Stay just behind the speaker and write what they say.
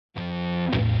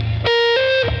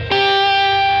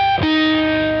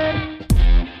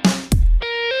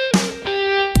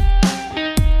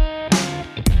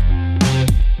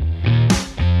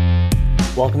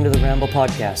Welcome to the Ramble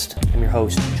Podcast. I'm your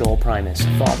host, Joel Primus,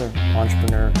 father,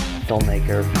 entrepreneur,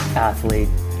 filmmaker, athlete,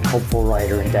 hopeful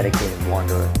writer, and dedicated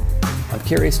wanderer. I'm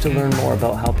curious to learn more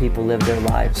about how people live their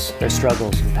lives, their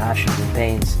struggles and passions and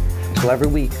pains. So every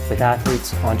week, with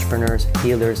athletes, entrepreneurs,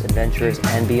 healers, adventurers,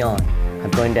 and beyond, I'm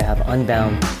going to have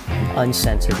unbound and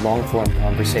uncensored long-form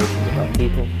conversations about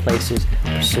people, places,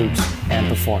 pursuits, and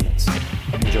performance.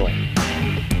 Enjoy.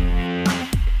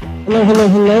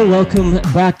 Hello. Welcome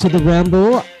back to the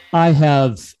Ramble. I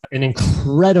have an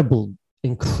incredible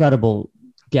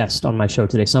guest on my show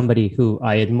today. Somebody who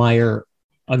I admire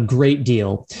a great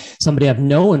deal. Somebody I've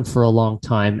known for a long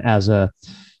time as a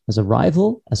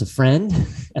rival, as a friend,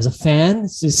 as a fan.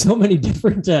 There's so many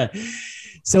different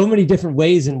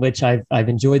ways in which I've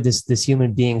enjoyed this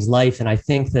human being's life. And I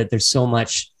think that there's so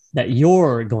much that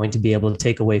you're going to be able to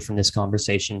take away from this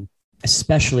conversation,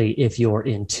 especially if you're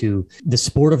into the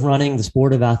sport of running, the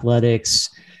sport of athletics,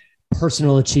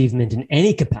 personal achievement in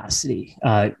any capacity.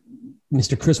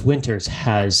 Mr. Chris Winters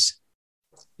has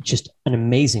just an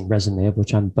amazing resume, of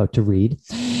which I'm about to read.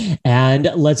 And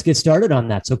let's get started on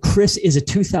that. So Chris is a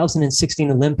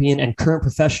 2016 Olympian and current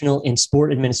professional in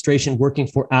sport administration working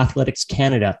for Athletics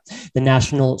Canada, the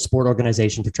national sport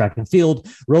organization for track and field,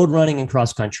 road running, and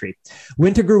cross country.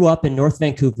 Winter grew up in North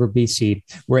Vancouver, BC,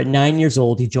 where at 9 years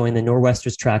old, he joined the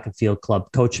Nor'Westers Track and Field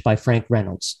Club, coached by Frank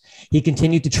Reynolds. He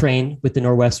continued to train with the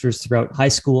Nor'Westers throughout high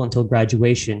school until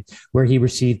graduation, where he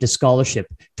received a scholarship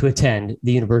to attend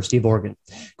the University of Oregon.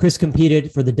 Chris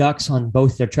competed for the Ducks on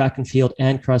both their track and field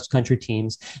and cross-country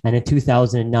teams, and in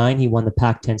 2009, he won the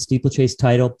Pac-10 steeplechase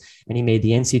title, and he made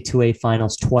the NCAA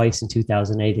finals twice in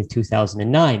 2008 and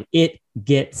 2009. It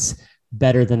gets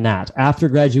better than that. After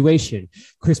graduation,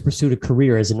 Chris pursued a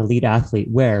career as an elite athlete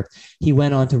where he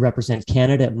went on to represent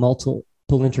Canada at multiple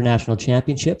international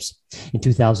championships. In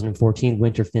 2014,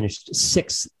 Winter finished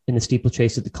sixth in the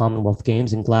steeplechase at the Commonwealth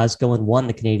Games in Glasgow and won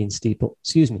the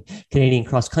Canadian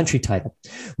cross-country title.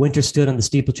 Winter stood on the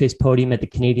steeplechase podium at the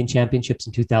Canadian Championships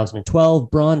in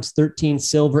 2012, bronze, 13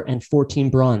 silver, and 14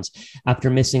 bronze. After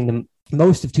missing the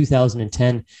most of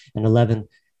 2010 and 11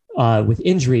 with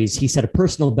injuries, he set a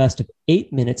personal best of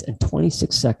 8 minutes and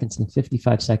 26 seconds and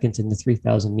 55 seconds in the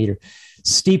 3,000 meter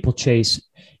steeplechase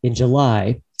in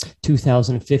July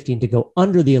 2015 to go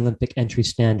under the Olympic entry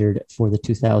standard for the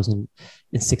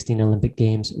 2016 Olympic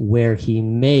Games, where he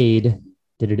made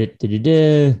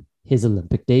his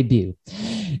Olympic debut.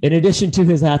 In addition to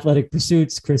his athletic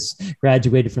pursuits, Chris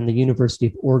graduated from the University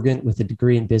of Oregon with a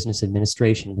degree in business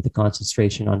administration with a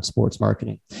concentration on sports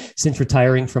marketing. Since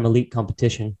retiring from elite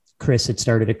competition, Chris had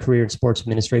started a career in sports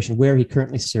administration where he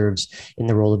currently serves in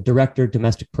the role of director,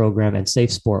 domestic program, and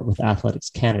safe sport with Athletics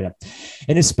Canada.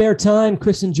 In his spare time,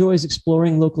 Chris enjoys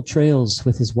exploring local trails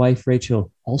with his wife,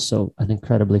 Rachel, also an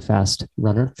incredibly fast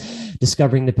runner,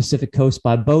 discovering the Pacific Coast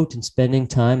by boat and spending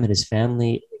time at his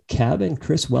family cabin.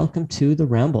 Chris, welcome to the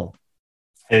Ramble.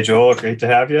 Hey, Joel, great to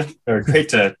have you, or great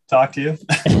to talk to you.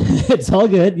 It's all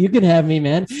good. You can have me,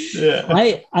 man. Yeah.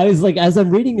 I was like, as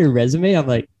I'm reading your resume, I'm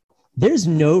like, there's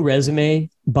no resume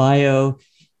bio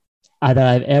that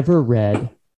I've ever read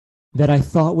that I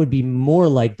thought would be more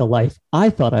like the life I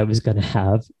thought I was going to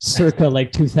have circa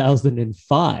like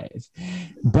 2005.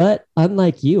 But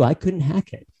unlike you, I couldn't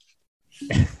hack it.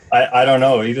 I don't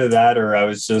know, either that or I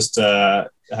was just, I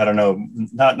don't know,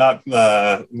 not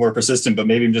more persistent, but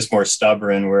maybe just more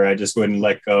stubborn where I just wouldn't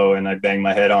let go and I banged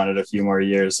my head on it a few more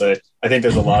years. So I think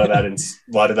there's a lot of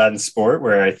that in sport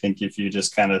where I think if you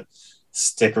just kind of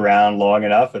stick around long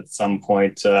enough, at some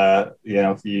point,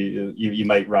 you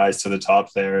might rise to the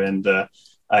top there. And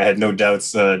I had no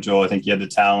doubts, Joel. I think you had the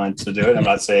talent to do it. I'm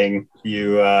not saying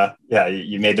you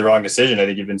made the wrong decision. I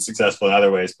think you've been successful in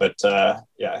other ways, but I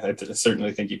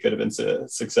certainly think you could have been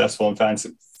successful and found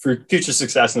some future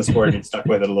success in the sport. You'd stuck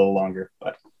with it a little longer.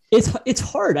 But it's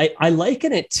hard. I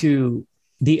liken it to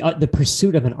the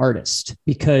pursuit of an artist,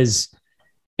 because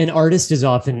an artist is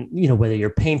often, whether you're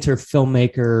a painter,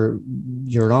 filmmaker,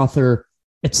 you're an author,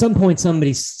 at some point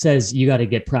somebody says you got to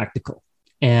get practical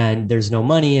and there's no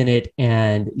money in it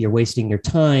and you're wasting your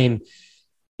time.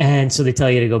 And so they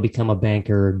tell you to go become a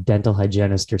banker or dental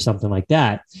hygienist or something like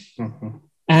that. Mm-hmm.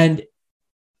 And,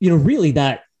 really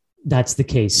that's the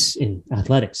case in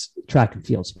athletics, track and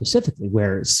field specifically,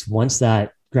 whereas once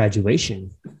that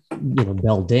graduation,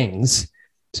 bell dings,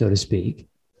 so to speak,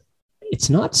 it's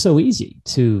not so easy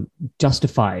to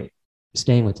justify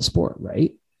staying with the sport,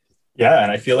 right? Yeah.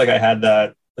 And I feel like I had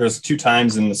that. There's two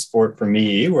times in the sport for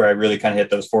me where I really kind of hit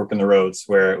those fork in the roads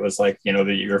where it was like,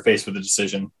 that you were faced with a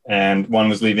decision. And one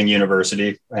was leaving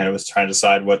university and I was trying to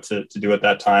decide what to do at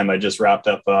that time. I just wrapped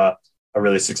up a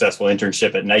really successful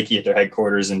internship at Nike at their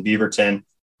headquarters in Beaverton.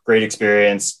 great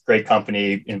experience, great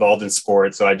company, involved in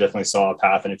sports. So I definitely saw a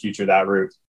path and a future that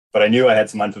route. But I knew I had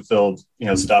some unfulfilled,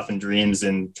 stuff and dreams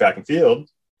in track and field.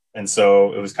 And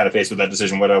so it was kind of faced with that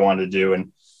decision, what I wanted to do.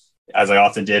 And as I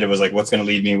often did, it was like, what's going to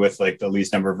leave me with like the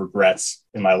least number of regrets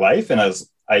in my life. And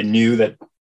I knew that,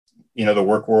 the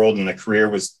work world and the career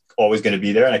was always going to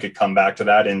be there, and I could come back to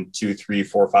that in 2, 3,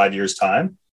 4, 5 years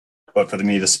time. But for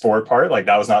me, the sport part, like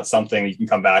that was not something you can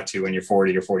come back to when you're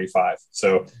 40 or 45.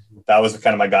 So that was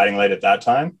kind of my guiding light at that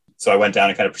time. So I went down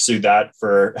and kind of pursued that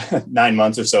for 9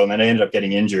 months or so. And then I ended up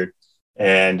getting injured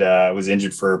and was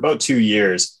injured for about 2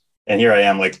 years. And here I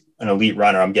am, like an elite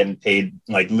runner. I'm getting paid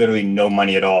like literally no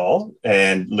money at all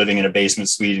and living in a basement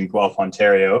suite in Guelph,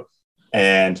 Ontario.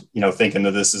 And, thinking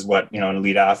that this is what, an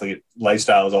elite athlete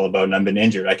lifestyle is all about. And I've been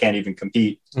injured. I can't even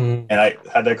compete. Mm-hmm. And I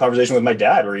had that conversation with my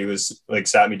dad where he was like,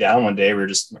 sat me down one day. We were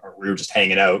just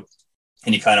hanging out,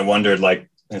 and he kind of wondered, like,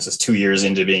 this is 2 years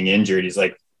into being injured. He's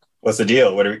like, what's the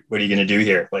deal? What are you going to do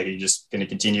here? Like, are you just going to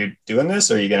continue doing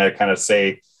this? Or are you going to kind of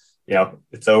say,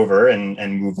 it's over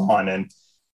and move on? And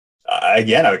I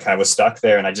kind of was stuck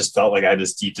there, and I just felt like I had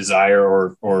this deep desire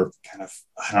or kind of,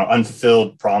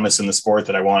 unfulfilled promise in the sport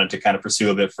that I wanted to kind of pursue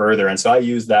a bit further. And so I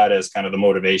used that as kind of the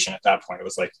motivation at that point. It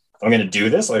was like, if I'm going to do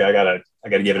this, like I gotta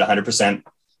give it 100%.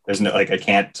 There's no, like, I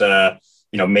can't,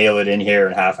 mail it in here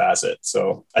and half-ass it.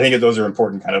 So I think those are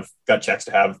important kind of gut checks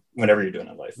to have whenever you're doing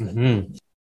in life. Mm-hmm.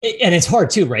 And it's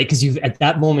hard too, right? Because you've, at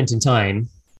that moment in time,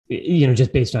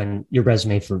 just based on your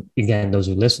resume, for, again, those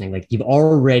who are listening, like you've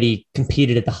already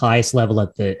competed at the highest level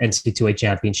at the NCAA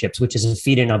championships, which is a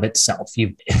feat in of itself.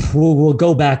 We'll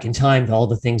go back in time to all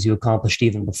the things you accomplished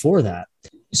even before that.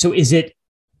 So is it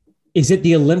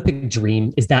the Olympic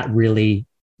dream? Is that really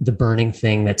the burning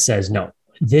thing that says, no,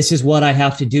 this is what I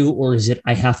have to do? Or is it,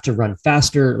 I have to run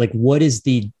faster? Like, what is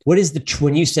the,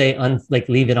 when you say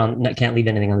leave it on, can't leave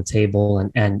anything on the table,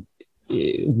 and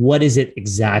what is it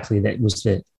exactly that was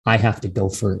I have to go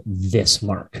for this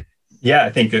mark? Yeah,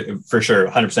 I think for sure,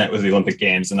 100% was the Olympic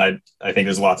Games. And I think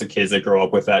there's lots of kids that grow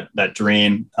up with that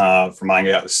dream. For mine,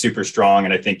 that was super strong.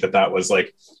 And I think that was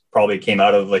like, probably came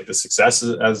out of like the success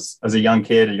as a young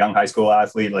kid, a young high school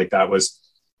athlete. Like that was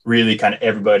really kind of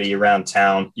everybody around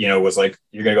town, was like,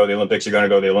 you're going to go to the Olympics, you're going to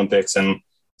go to the Olympics. And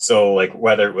so like,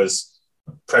 whether it was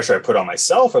pressure I put on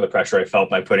myself or the pressure I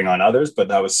felt by putting on others, but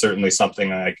that was certainly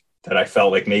something like that I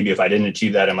felt like maybe if I didn't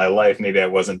achieve that in my life, maybe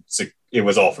it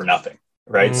was all for nothing.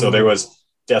 Right. So there was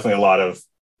definitely a lot of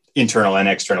internal and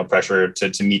external pressure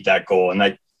to meet that goal. And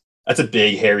that's a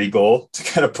big, hairy goal to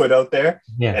kind of put out there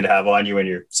and have on you when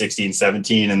you're 16,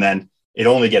 17. And then it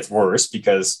only gets worse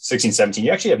because 16, 17,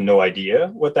 you actually have no idea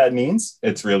what that means.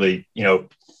 It's really,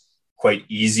 quite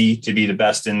easy to be the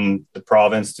best in the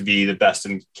province, to be the best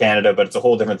in Canada, but it's a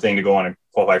whole different thing to go on and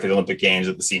qualify for the Olympic Games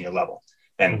at the senior level.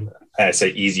 And I say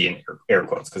easy in air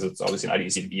quotes, because it's obviously not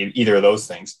easy to be either of those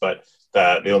things, but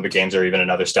the Olympic Games are even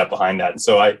another step behind that. And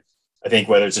so I think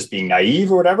whether it's just being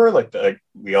naive or whatever, like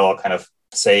we all kind of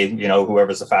say,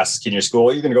 whoever's the fastest kid in your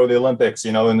school, you're going to go to the Olympics,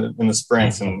 in the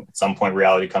sprints, and at some point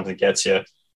reality comes and gets you.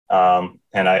 And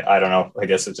I don't know, I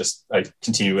guess I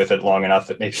continued with it long enough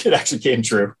that maybe it actually came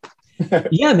true.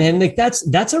 Yeah, man. Like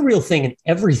that's a real thing in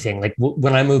everything. Like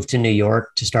when I moved to New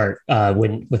York to start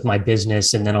with my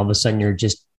business, and then all of a sudden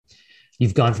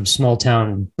you've gone from small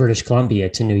town British Columbia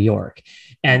to New York.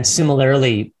 And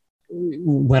similarly,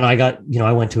 when I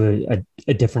went to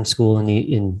a different school in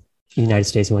the United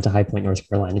States. I went to High Point, North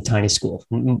Carolina, a tiny school.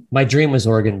 My dream was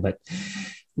Oregon, but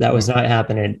that was not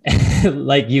happening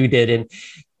like you did. And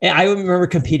I remember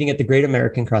competing at the Great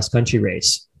American Cross Country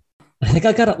Race. I think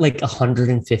I got it like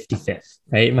 155th,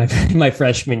 right? My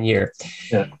freshman year.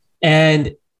 Yeah.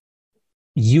 And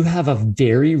you have a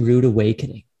very rude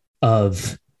awakening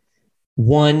of,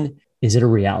 one, is it a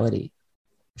reality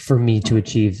for me to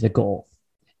achieve the goal?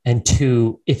 And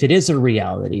two, if it is a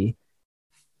reality,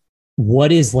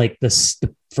 what is like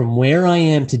from where I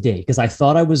am today? Because I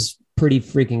thought I was pretty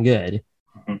freaking good.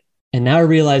 Mm-hmm. And now I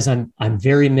realize I'm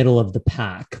very middle of the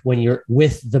pack when you're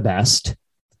with the best.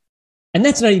 And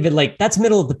that's not even that's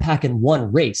middle of the pack in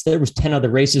one race. There was 10 other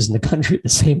races in the country at the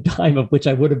same time, of which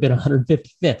I would have been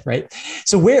 155th, right?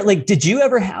 So did you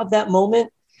ever have that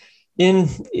moment in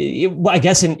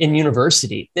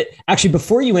university? Actually,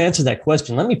 before you answer that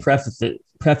question, let me preface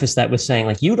that with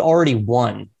saying you'd already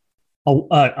won.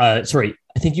 I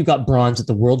think you got bronze at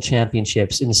the World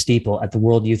Championships in the steeple at the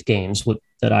World Youth Games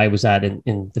that I was at in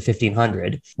the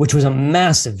 1500, which was a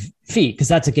massive feat because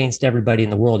that's against everybody in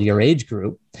the world, your age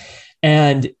group.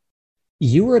 And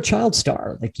you were a child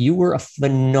star. You were a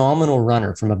phenomenal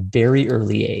runner from a very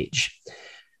early age.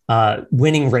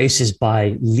 winning races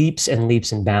by leaps and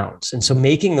leaps and bounds. And so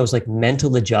making those like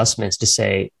mental adjustments to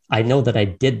say, I know that I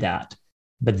did that,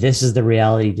 but this is the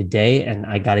reality today, and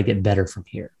I got to get better from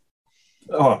here.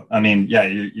 Oh, I mean, yeah,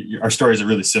 our stories are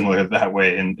really similar that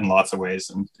way in lots of ways.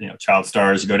 And, child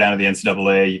stars, you go down to the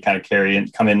NCAA, you kind of carry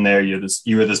and come in there. You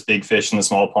were this big fish in the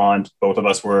small pond. Both of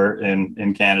us were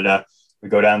in Canada. We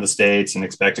go down to the States and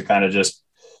expect to kind of just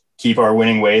keep our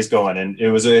winning ways going. And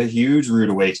it was a huge rude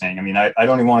awakening. I mean, I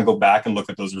don't even want to go back and look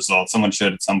at those results. Someone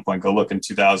should at some point go look in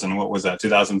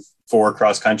 2004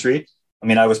 cross country. I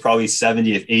mean, I was probably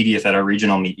 70th, 80th at our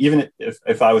regional meet, even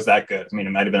if I was that good. I mean, it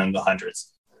might've been in the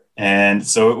hundreds. And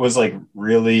so it was like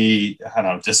really, I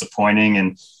don't know, disappointing.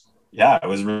 And yeah, it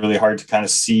was really hard to kind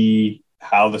of see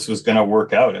how this was going to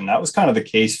work out. And that was kind of the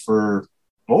case for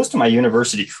most of my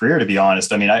university career, to be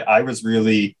honest. I mean, I was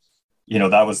really,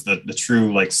 that was the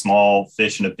true like small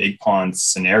fish in a big pond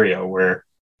scenario where,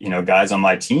 guys on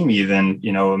my team even,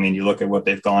 I mean, you look at what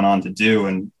they've gone on to do,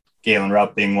 and Galen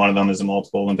Rupp being one of them is a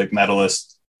multiple Olympic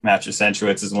medalist. Matthew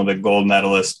Centrowitz is one of the gold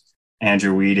medalists.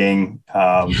 Andrew Weeding,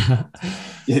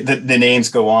 the names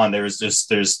go on.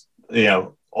 There's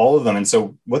all of them. And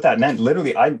so what that meant,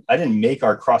 literally, I didn't make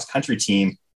our cross country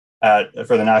team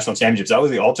for the national championships. I was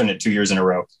the alternate 2 years in a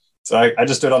row. So I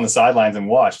just stood on the sidelines and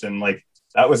watched. And like,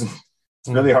 that was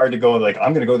really hard to go. Like,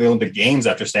 I'm going to go to the Olympic Games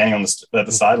after standing at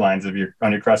the sidelines on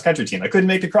your cross country team. I couldn't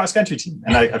make the cross country team.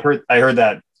 And I heard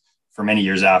that for many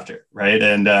years after. Right.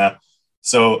 And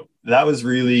so that was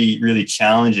really, really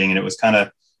challenging. And it was kind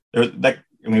of, we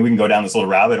can go down this little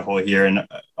rabbit hole here and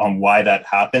on why that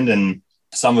happened. And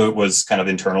some of it was kind of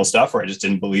internal stuff where I just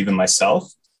didn't believe in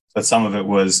myself, but some of it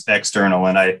was external.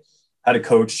 And I had a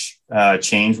coach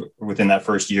change within that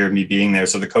first year of me being there.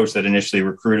 So the coach that initially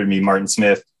recruited me, Martin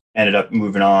Smith, ended up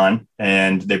moving on,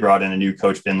 and they brought in a new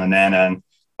coach, Ben Lanana. And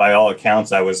by all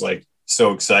accounts, I was like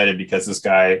so excited because this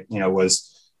guy, was,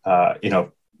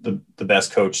 the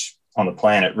best coach on the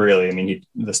planet, really. I mean,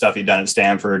 the stuff he'd done at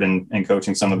Stanford and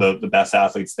coaching some of the best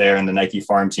athletes there, and the Nike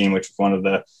Farm Team, which was one of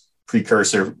the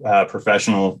precursor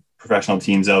professional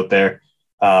teams out there.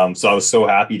 So I was so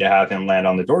happy to have him land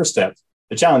on the doorstep.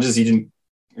 The challenge is he didn't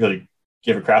really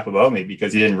give a crap about me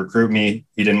because he didn't recruit me.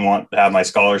 He didn't want to have my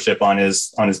scholarship on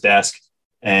his desk.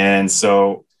 And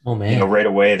so, right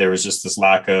away, there was just this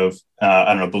lack of,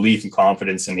 belief and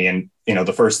confidence in me. And,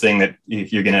 the first thing that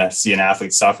you're going to see an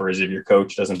athlete suffer is if your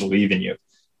coach doesn't believe in you.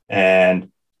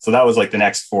 And so that was like the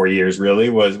next 4 years really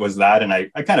was that. And I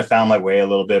kind of found my way a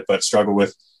little bit, but struggled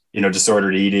with,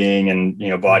 disordered eating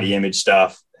and, body image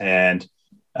stuff. And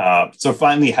so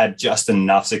finally had just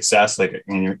enough success. Like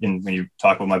when you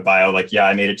talk about my bio, like, yeah,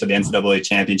 I made it to the NCAA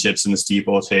championships in the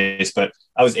steeplechase, but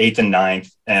I was 8th and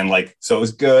 9th. And like, so it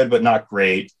was good, but not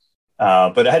great.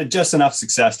 But I had just enough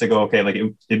success to go, okay, like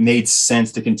it made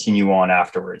sense to continue on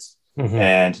afterwards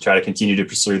and to try to continue to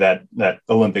pursue that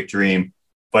Olympic dream.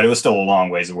 But it was still a long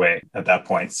ways away at that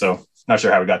point. So not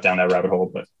sure how we got down that rabbit hole,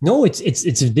 but no, it's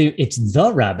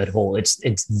the rabbit hole.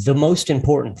 It's the most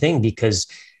important thing, because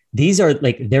these are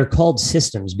they're called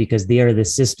systems because they are the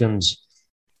systems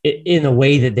in a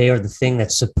way that they are the thing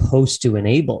that's supposed to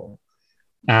enable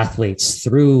athletes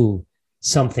through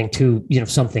something to,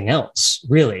 something else,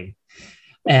 really.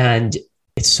 And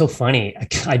it's so funny.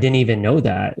 I didn't even know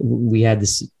that we had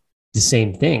the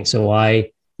same thing. So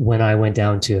when I went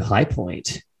down to High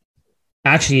Point,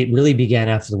 actually, it really began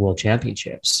after the World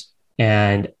Championships,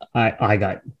 and I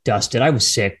got dusted. I was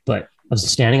sick, but I was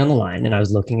standing on the line and I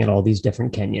was looking at all these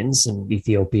different Kenyans and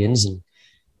Ethiopians and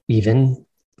even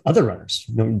other runners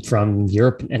from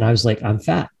Europe. And I was like, I'm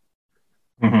fat.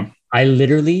 Mm-hmm.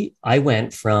 I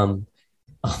went from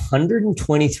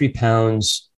 123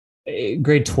 pounds,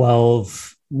 grade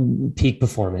 12 peak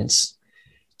performance,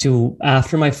 to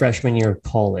after my freshman year of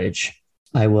college,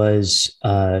 I was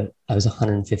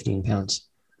 115 pounds.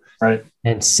 Right.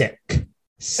 And sick. Yeah.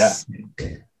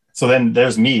 Sick. So then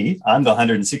there's me. I'm the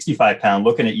 165 pound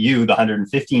looking at you, the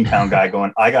 115 pound guy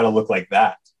going, I got to look like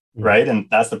that. Mm-hmm. Right. And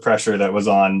that's the pressure that was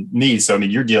on me. So, I mean,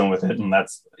 you're dealing with it, and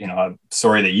that's, I'm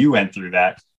sorry that you went through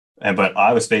that. But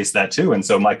I was faced that too. And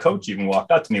so my coach even walked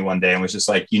up to me one day and was just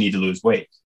like, you need to lose weight.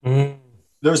 Mm-hmm.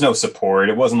 There was no support.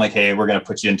 It wasn't like, hey, we're going to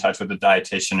put you in touch with a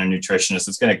dietitian or nutritionist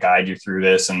that's going to guide you through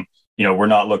this. And, we're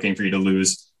not looking for you to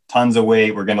lose tons of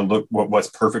weight. We're going to look what's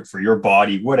perfect for your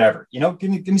body, whatever, give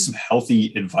me some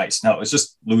healthy advice. No, it's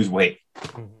just lose weight.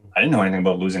 Mm-hmm. I didn't know anything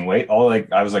about losing weight.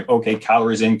 I was like, okay,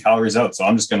 calories in, calories out. So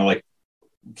I'm just going to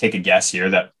take a guess here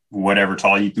that whatever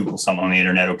tall you Google something on the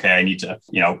internet. Okay. I need to,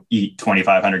 eat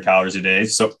 2,500 calories a day.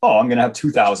 So, I'm going to have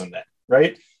 2,000 then.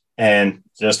 Right. and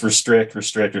just restrict.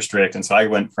 And so I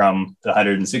went from the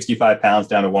 165 pounds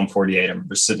down to 148. I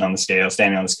remember standing on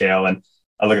the scale, and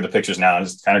I look at the pictures now and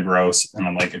it's kind of gross. And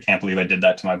I'm like, I can't believe I did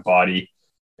that to my body.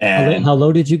 And how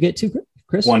low did you get to,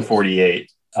 Chris?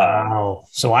 148. Wow.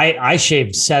 So I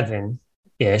shaved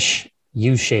 7-ish.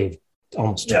 You shaved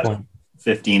almost 20.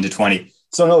 15 to 20.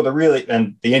 So no,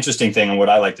 the interesting thing and what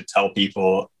I like to tell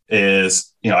people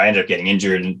is, I ended up getting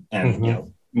injured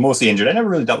and mostly injured. I never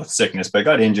really dealt with sickness, but I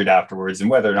got injured afterwards. And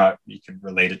whether or not you could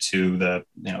relate it to the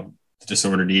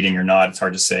disordered eating or not, it's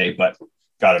hard to say, but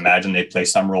got to imagine they play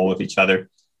some role with each other.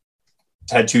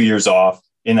 Had 2 years off.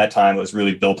 In that time, it was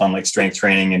really built on like strength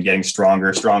training and getting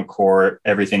stronger, strong core,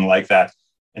 everything like that.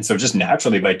 And so just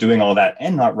naturally by doing all that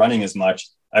and not running as much,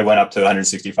 I went up to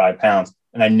 165 pounds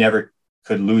and I never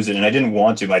could lose it. And I didn't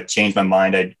want to. I changed my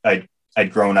mind.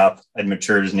 I'd grown up. I'd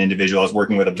matured as an individual. I was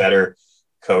working with a better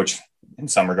coach in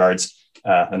some regards,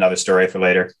 another story for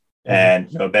later,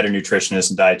 and a better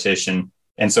nutritionist and dietitian.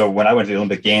 And so when I went to the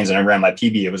Olympic Games and I ran my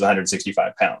PB, it was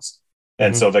 165 pounds.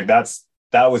 And so like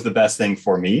that was the best thing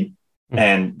for me.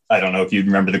 And I don't know if you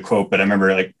remember the quote, but I remember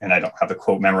and I don't have the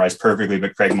quote memorized perfectly,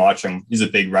 but Craig Mottram, he's a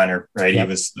big runner, right? Yep. He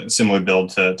was a similar build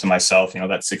to myself,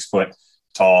 that 6 foot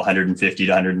tall, 150 to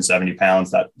 170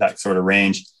 pounds, that sort of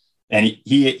range. And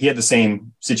he had the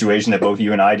same situation that both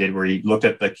you and I did, where he looked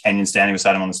at the Kenyan standing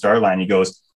beside him on the start line. He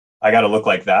goes, I got to look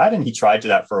like that. And he tried to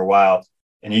that for a while.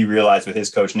 And he realized with his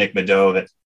coach, Nick Mado, that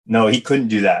no, he couldn't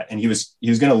do that. And he was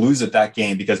going to lose at that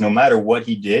game because no matter what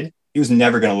he did, he was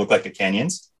never going to look like the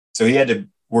Kenyans. So he had to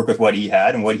work with what he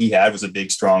had. And what he had was a big,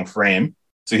 strong frame.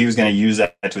 So he was going to use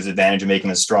that to his advantage and make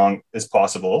him as strong as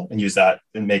possible and use that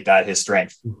and make that his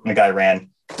strength. And the guy ran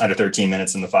under 13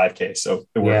 minutes in the 5K. So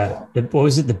it worked. What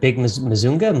was it? The big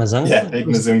Mazunga? Yeah, big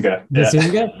Mazunga.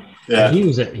 Mazunga? Yeah.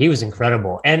 He was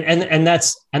incredible. And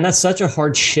that's such a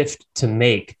hard shift to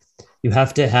make. You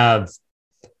have to have,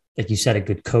 like you said, a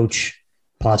good coach,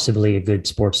 possibly a good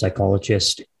sports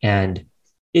psychologist. And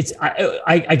it's,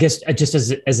 I guess, just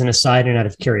as an aside and out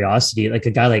of curiosity, like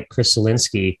a guy like Chris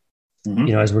Zielinski,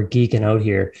 as we're geeking out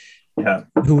here, he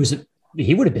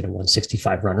would have been a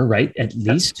 165 runner, right? At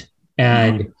least.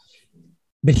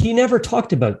 But he never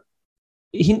talked about,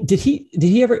 did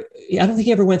he ever, I don't think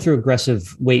he ever went through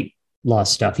aggressive weight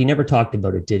loss stuff. He never talked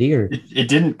about it, did he? Or it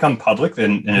didn't come public,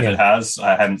 and if it has,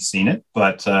 I haven't seen it,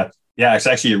 but it's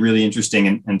actually really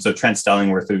interesting. And so Trent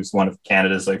Stellingworth, who's one of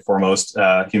Canada's foremost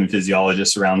human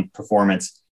physiologists around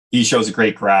performance, he shows a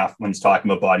great graph when he's talking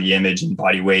about body image and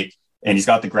body weight. And he's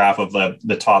got the graph of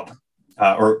the top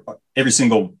or every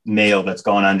single male that's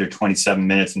gone under 27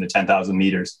 minutes in the 10,000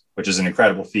 meters, which is an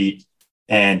incredible feat.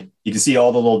 And you can see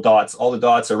all the little dots. All the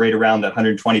dots are right around that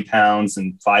 120 pounds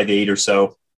and 5'8" or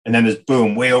so. And then there's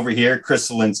boom, way over here, Chris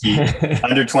Zielinski,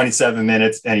 under 27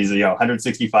 minutes. And he's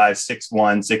 165, 6'1",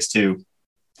 6'2".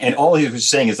 And all he was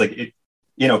saying is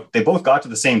they both got to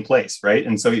the same place, right?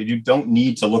 And so you don't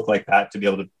need to look like that to be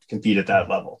able to compete at that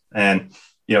level. And,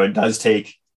 it does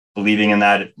take believing in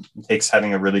that. It takes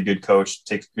having a really good coach, it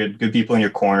takes good people in your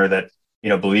corner that,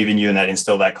 believe in you and that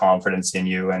instill that confidence in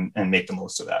you and make the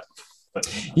most of that. But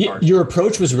your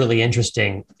approach was really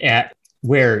interesting at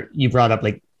where you brought up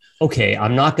okay,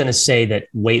 I'm not going to say that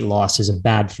weight loss is a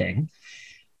bad thing.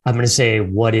 I'm going to say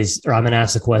I'm going to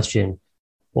ask the question,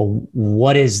 well,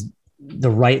 what is the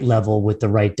right level with the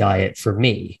right diet for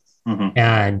me? Mm-hmm.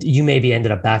 And you maybe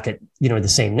ended up back at, the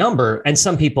same number. And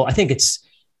some people, I think it's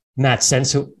Matt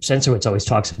Sensowitz always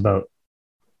talks about,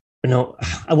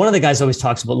 one of the guys always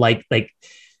talks about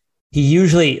he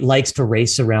usually likes to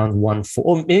race around 1.4.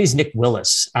 Or maybe it's Nick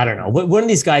Willis. I don't know. One of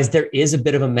these guys, there is a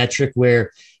bit of a metric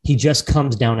where he just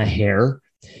comes down a hair.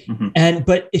 Mm-hmm.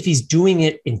 But if he's doing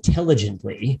it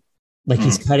intelligently,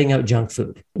 he's cutting out junk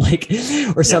food,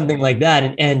 or something like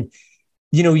that. And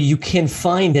you can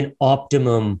find an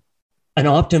optimum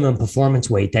performance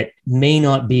weight that may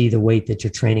not be the weight that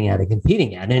you're training at and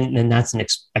competing at. And that's an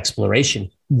exploration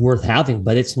worth having,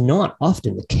 but it's not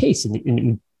often the case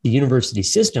in the university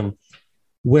system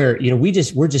where,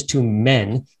 we're just two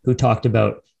men who talked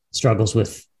about struggles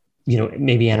with,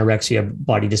 maybe anorexia,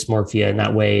 body dysmorphia in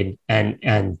that way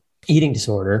and eating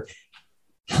disorder.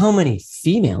 How many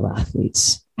female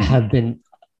athletes have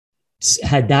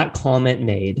had that comment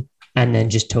made and then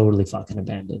just totally fucking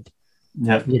abandoned?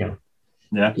 Yeah.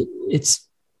 Yeah.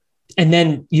 And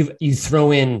then you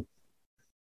throw in,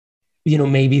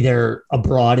 maybe they're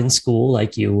abroad in school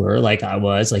like you were, like I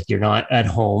was, you're not at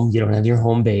home, you don't have your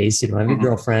home base, you don't have your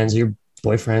girlfriends, your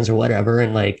boyfriends or whatever.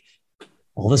 And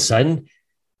all of a sudden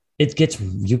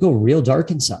you go real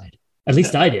dark inside. At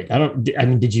least I did.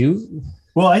 Did you?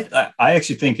 Well, I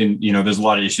actually think, there's a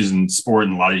lot of issues in sport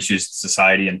and a lot of issues in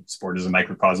society, and sport is a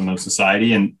microcosm of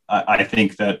society. And I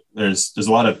think that there's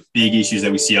a lot of big issues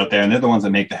that we see out there, and they're the ones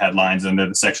that make the headlines, and they're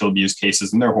the sexual abuse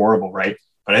cases, and they're horrible, right?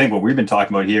 But I think what we've been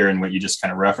talking about here and what you just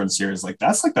kind of referenced here is like,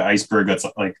 that's like the iceberg that's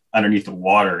like underneath the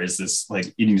water, is this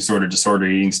like eating disorder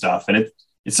eating stuff. And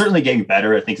it's certainly getting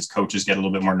better. I think as coaches get a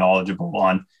little bit more knowledgeable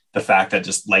on the fact that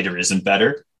just lighter isn't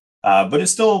better. But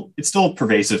it's still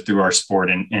pervasive through our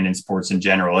sport and in sports in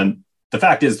general. And the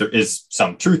fact is, there is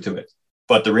some truth to it.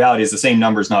 But the reality is the same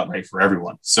number is not right for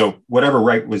everyone. So whatever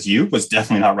right was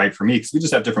definitely not right for me, because we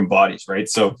just have different bodies, right?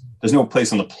 So there's no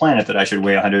place on the planet that I should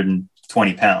weigh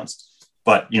 120 pounds.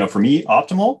 But, for me,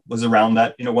 optimal was around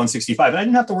that, 165. And I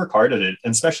didn't have to work hard at it.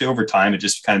 And especially over time, it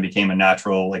just kind of became a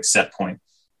natural like set point.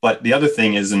 But the other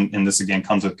thing is, and this again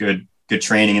comes with good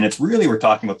training. And it's really, we're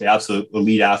talking about the absolute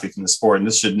elite athletes in the sport. And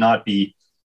this should not be,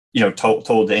 told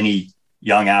to any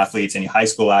young athletes, any high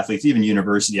school athletes, even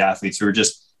university athletes who are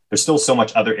just, there's still so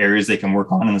much other areas they can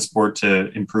work on in the sport to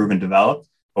improve and develop.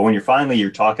 But when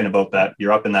you're talking about that,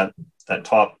 you're up in that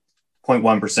top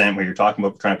 0.1% where you're talking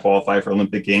about trying to qualify for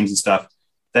Olympic Games and stuff,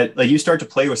 that like you start to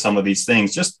play with some of these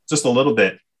things just a little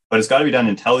bit, but it's got to be done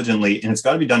intelligently, and it's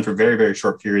got to be done for very, very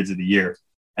short periods of the year.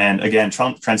 And again,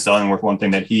 Trent Stellingworth, one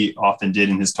thing that he often did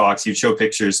in his talks, he would show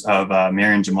pictures of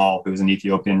Mariam Jamal, who was an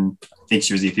Ethiopian, I think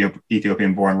she was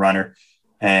Ethiopian-born runner.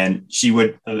 And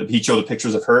he'd show the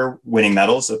pictures of her winning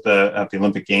medals at the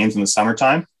Olympic Games in the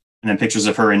summertime, and then pictures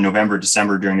of her in November,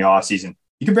 December during the off season.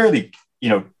 You could barely,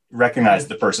 recognize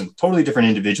the person, totally different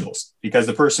individuals, because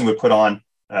the person would put on,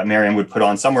 Mariam would put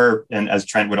on somewhere, and as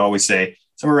Trent would always say,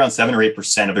 somewhere around 7 or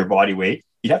 8% of their body weight,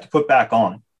 you'd have to put back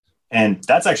on. And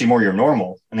that's actually more your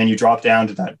normal. And then you drop down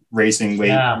to that racing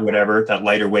weight, whatever, that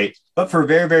lighter weight, but for a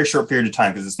very, very short period of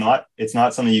time, because it's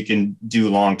not something you can do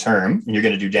long-term, and you're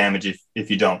going to do damage if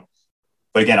you don't.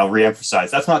 But again, I'll reemphasize,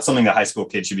 that's not something a high school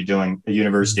kid should be doing. A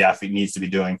university athlete needs to be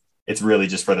doing. It's really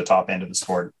just for the top end of the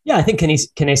sport. Yeah. I think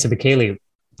Kenesa Bekele,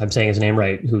 if I'm saying his name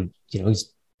right, who,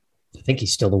 I think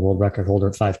he's still the world record holder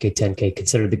at 5K, 10K,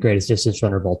 considered the greatest distance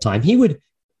runner of all time. He would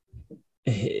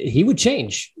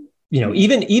change,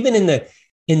 even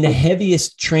in the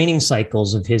heaviest training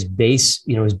cycles of his base,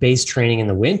 his base training in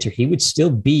the winter, he would still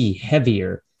be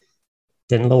heavier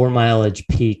than lower mileage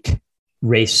peak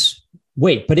race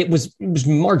weight, but it was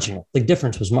marginal. The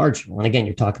difference was marginal. And again,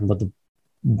 you're talking about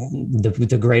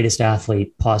the greatest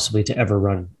athlete possibly to ever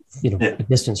run, a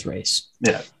distance race.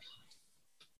 Yeah.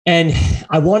 And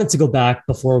I wanted to go back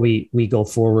before we go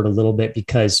forward a little bit,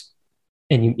 because,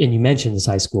 and you mentioned this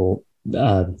high school,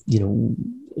 a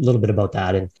little bit about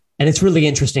that. And it's really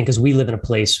interesting because we live in a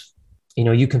place,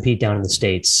 you compete down in the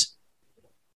States.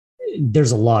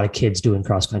 There's a lot of kids doing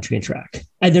cross country and track,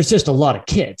 and there's just a lot of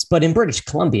kids, but in British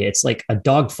Columbia, it's like a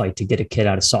dogfight to get a kid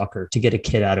out of soccer, to get a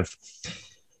kid out of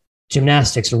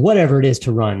gymnastics or whatever it is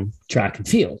to run track and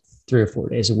field 3 or 4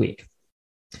 days a week.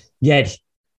 Yet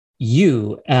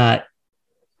you at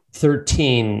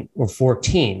 13 or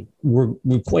 14 were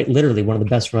quite literally one of the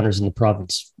best runners in the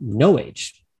province, no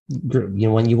age group.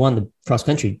 When you won the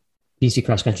BC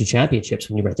cross country championships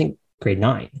when you were, I think, grade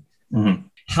 9. Mm-hmm.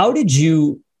 How did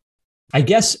you, I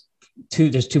guess,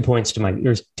 there's 2 parts to my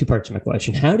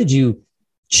question. How did you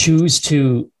choose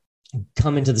to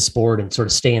come into the sport and sort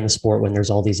of stay in the sport when there's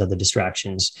all these other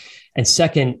distractions? And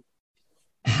second,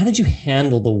 how did you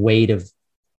handle the weight of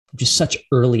just such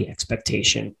early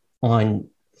expectation on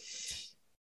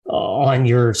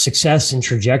your success and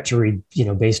trajectory,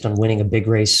 based on winning a big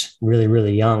race really,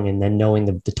 really young, and then knowing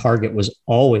the target was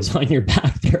always on your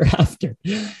back thereafter?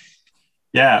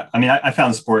 Yeah. I mean, I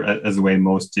found sport as the way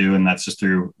most do, and that's just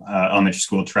through elementary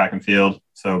school track and field.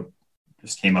 So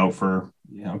just came out for,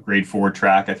 grade 4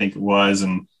 track, I think it was.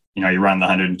 And, you run the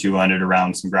 100 and 200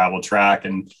 around some gravel track.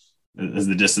 And as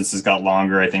the distances got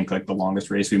longer, I think like the longest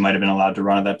race we might've been allowed to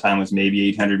run at that time was maybe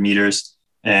 800 meters.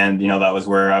 And, that was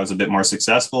where I was a bit more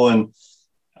successful. And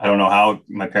I don't know how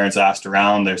my parents asked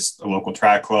around. There's a local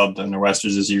track club, the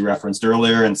Nor'westers, as you referenced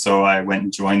earlier. And so I went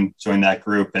and joined that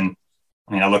group. And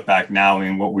I mean, I look back now,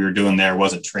 what we were doing there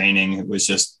wasn't training. It was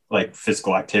just like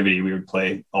physical activity. We would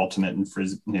play ultimate and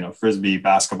frisbee,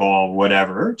 basketball,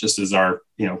 whatever, just as our,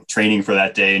 training for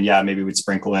that day. And yeah, maybe we'd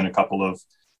sprinkle in a couple of,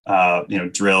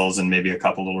 drills and maybe a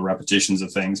couple little repetitions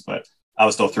of things, but I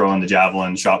was still throwing the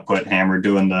javelin, shot put, hammer,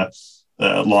 doing the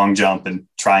long jump and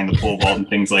trying the pole vault and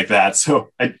things like that. So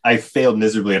I failed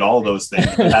miserably at all those things.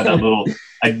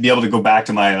 I'd be able to go back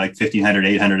to my like 1500,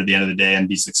 800 at the end of the day and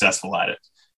be successful at it.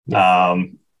 Yeah.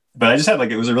 But I just had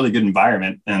it was a really good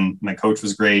environment, and my coach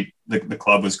was great. The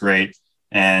club was great.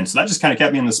 And so that just kind of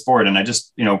kept me in the sport. And I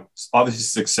just, obviously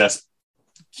success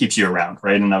keeps you around,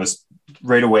 right? And I was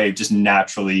right away just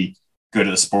naturally good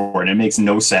at the sport. And it makes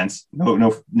no sense.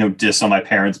 No diss on my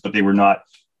parents, but they were not,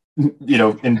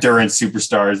 endurance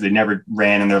superstars. They never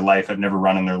ran in their life. I've never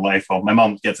run in their life. Well, my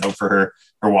mom gets out for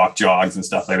her walk jogs and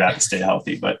stuff like that to stay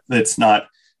healthy, but it's not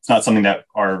something that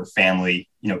our family,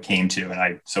 came to.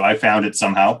 And I found it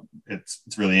somehow. It's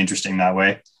really interesting that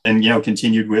way, and,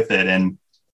 continued with it. And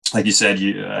like you said,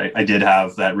 I did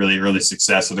have that really early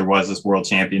success. So there was this world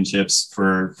championships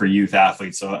for youth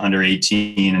athletes, so under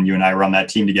 18, and you and I were on that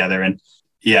team together. And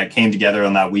yeah, it came together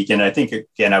on that weekend. I think,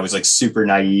 again, I was like super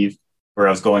naive, where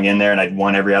I was going in there and I'd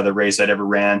won every other race I'd ever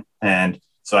ran. And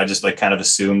so I just like kind of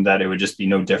assumed that it would just be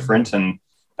no different. And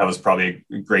that was probably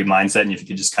a great mindset. And if you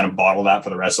could just kind of bottle that for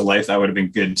the rest of life, that would have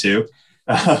been good too.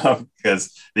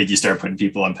 Because I think you start putting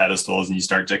people on pedestals and you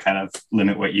start to kind of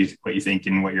limit what you think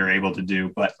and what you're able to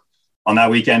do. But on that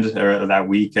weekend or that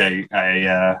week,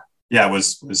 I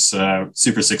was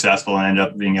super successful and ended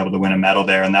up being able to win a medal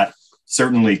there. And that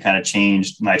certainly kind of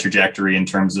changed my trajectory in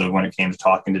terms of when it came to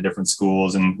talking to different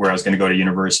schools and where I was going to go to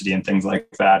university and things like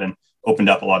that, and opened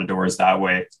up a lot of doors that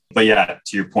way. But yeah,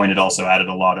 to your point, it also added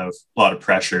a lot of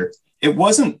pressure. It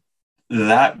wasn't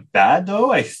that bad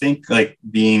though. I think like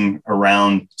being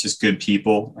around just good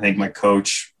people. I think my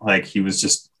coach, like, he was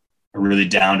just a really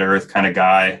down to earth kind of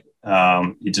guy.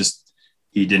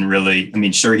 He didn't really,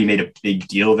 sure, he made a big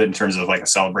deal of it in terms of like a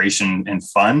celebration and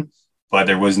fun, but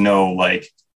there was no like,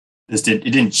 it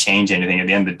didn't change anything. At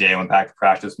the end of the day, I went back to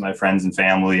practice with my friends and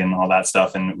family and all that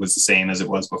stuff, and it was the same as it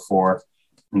was before.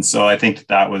 And so I think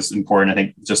that was important. I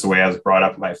think just the way I was brought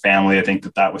up by family, I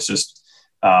think that was just,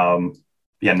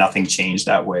 nothing changed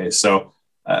that way. So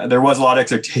there was a lot of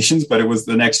expectations, but it was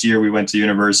the next year we went to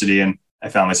university and I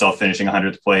found myself finishing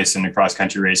 100th place in a cross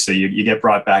country race. So you get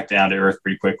brought back down to earth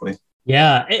pretty quickly.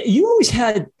 Yeah. You always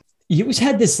had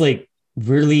this like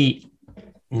really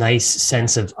nice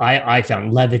sense of, I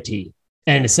found levity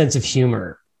and a sense of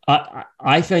humor.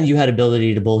 I found you had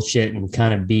ability to bullshit and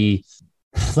kind of be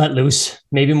let loose,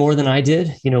 maybe more than I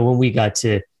did. When we got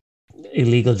to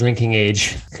illegal drinking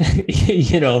age,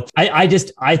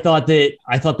 I thought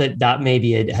that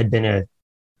maybe it had been a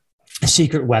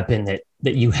secret weapon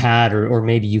that you had, or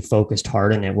maybe you focused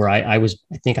hard on it, where I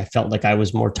felt like I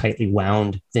was more tightly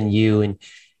wound than you, and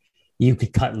you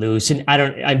could cut loose. And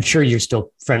I'm sure you're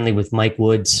still friendly with Mike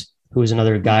Woods, who is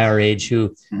another guy our age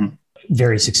who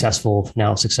very successful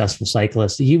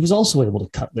cyclist. He was also able to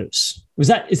cut loose. Is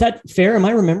that fair? Am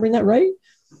I remembering that right?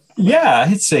 Yeah,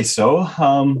 I'd say so.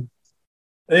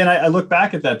 And I look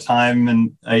back at that time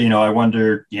and, I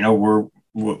wonder,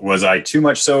 was I too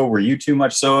much so? Were you too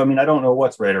much so? I don't know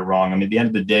what's right or wrong. At the end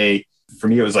of the day, for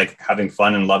me, it was like having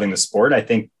fun and loving the sport. I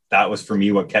think that was for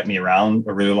me what kept me around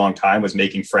a really long time, was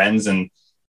making friends and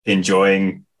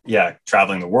enjoying,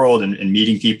 traveling the world and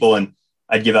meeting people. And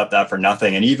I'd give up that for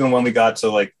nothing. And even when we got to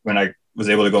like, when I was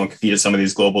able to go and compete at some of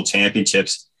these global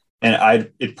championships, and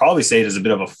it'd probably say it as a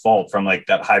bit of a fault from like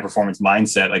that high performance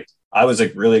mindset. Like I was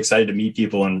like really excited to meet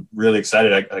people and really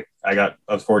excited. I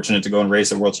was fortunate to go and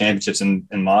race at world championships in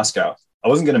Moscow. I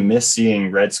wasn't going to miss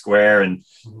seeing Red Square and,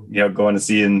 going to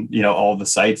seeing, all the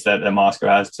sites that Moscow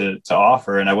has to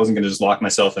offer. And I wasn't going to just lock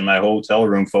myself in my hotel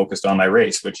room focused on my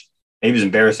race, which maybe is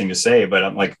embarrassing to say, but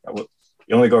I'm like,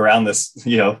 you only go around this,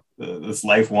 this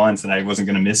life once, and I wasn't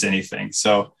going to miss anything.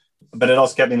 So, but it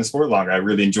also kept me in the sport longer. I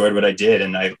really enjoyed what I did.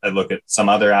 And I look at some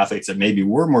other athletes that maybe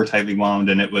were more tightly wound,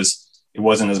 and it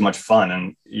wasn't as much fun.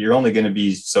 And you're only going to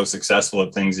be so successful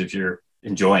at things if you're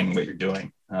enjoying what you're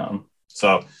doing.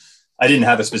 So I didn't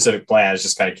have a specific plan. It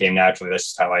just kind of came naturally. That's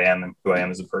just how I am and who I am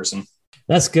as a person.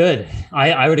 That's good.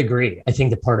 I would agree. I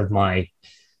think that part of my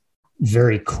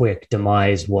very quick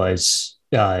demise was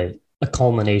a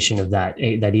culmination of that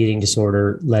eating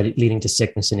disorder leading to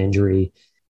sickness and injury,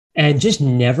 and just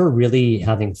never really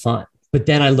having fun. But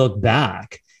then I look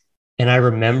back and I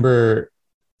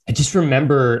just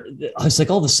remember, I was like,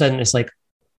 all of a sudden it's like,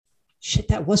 shit,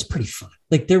 that was pretty fun.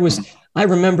 Like I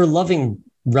remember loving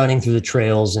running through the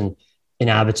trails and in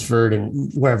Abbotsford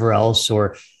and wherever else,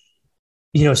 or,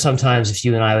 sometimes if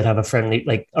you and I would have a friendly,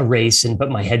 like a race, but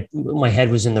my head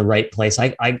was in the right place.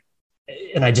 I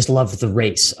just loved the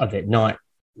race of it, not,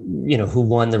 who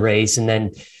won the race, and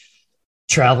then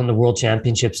traveling the world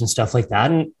championships and stuff like that.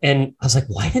 And I was like,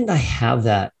 why didn't I have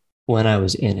that when I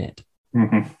was in it?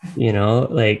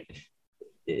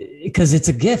 Because it's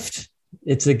a gift.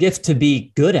 It's a gift to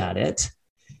be good at it.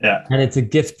 Yeah. And it's a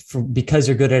gift because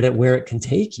you're good at it, where it can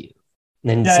take you.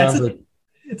 And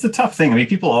it's a tough thing.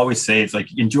 People always say it's like,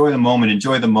 enjoy the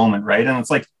moment, right? And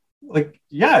it's like,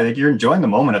 you're enjoying the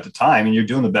moment at the time and you're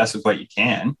doing the best with what you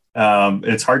can.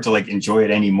 it's hard to like enjoy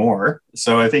it anymore.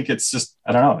 So I think it's just,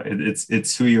 I don't know,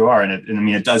 it's who you are. And I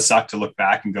mean, it does suck to look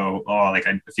back and go, oh, like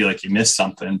I feel like you missed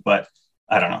something, but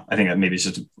I don't know. I think that maybe it's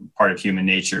just a part of human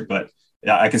nature, but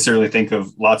yeah, I can certainly think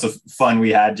of lots of fun we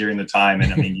had during the time.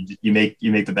 And I mean, you make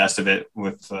the best of it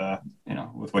with,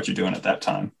 with what you're doing at that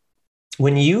time.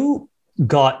 When you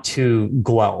got to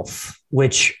Guelph,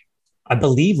 which I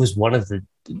believe was one of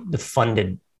the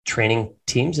funded training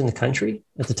teams in the country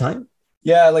at the time.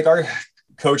 Yeah, like our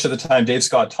coach at the time, Dave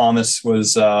Scott Thomas,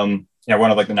 was one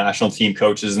of like the national team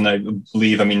coaches. And I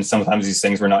believe, I mean, sometimes these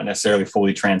things were not necessarily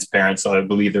fully transparent. So I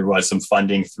believe there was some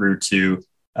funding through to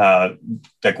the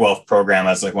Guelph program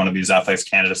as like one of these Athletics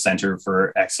Canada Center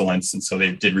for Excellence. And so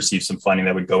they did receive some funding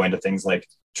that would go into things like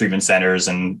treatment centers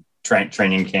and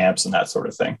training camps and that sort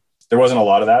of thing. There wasn't a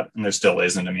lot of that, and there still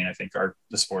isn't. I mean, I think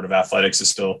the sport of athletics is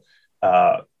still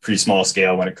pretty small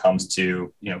scale when it comes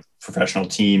to, professional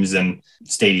teams and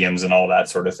stadiums and all that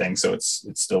sort of thing. So it's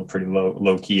still pretty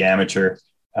low key amateur.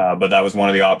 But that was one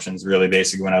of the options really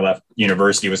basically when I left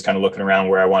university, was kind of looking around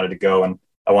where I wanted to go, and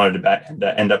I wanted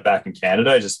to end up back in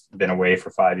Canada. I just been away for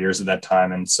 5 years at that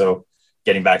time. And so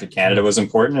getting back to Canada was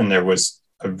important. And there was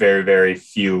a very, very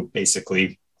few,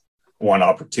 basically one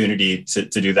opportunity to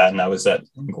do that. And that was at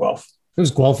Guelph. It was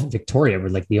Guelph and Victoria were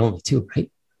like the only two,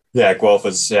 right? Yeah, Guelph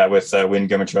was with Win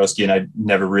Gumitrowski, and I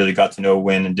never really got to know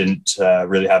Win and didn't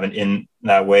really have an in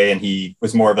that way. And he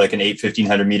was more of like an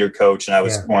 1500 meter coach, and I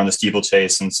was more on the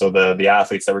steeplechase. And so the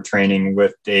athletes that were training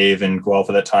with Dave and Guelph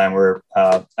at that time were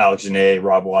Alex Genet,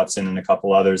 Rob Watson, and a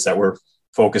couple others that were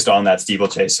focused on that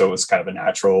steeplechase. So it was kind of a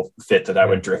natural fit that I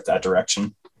would drift that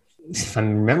direction. If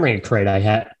I'm remembering it correct,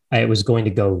 I was going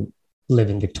to go live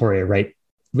in Victoria, right,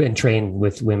 and train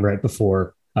with Wim right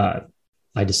before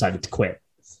I decided to quit.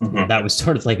 Mm-hmm. That was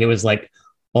sort of like, it was like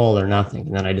all or nothing.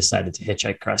 And then I decided to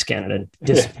hitchhike across Canada and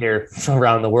disappear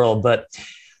around the world. But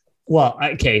well,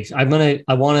 okay, I want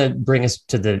to bring us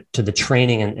to the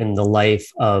training and the life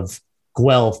of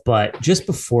Guelph. But just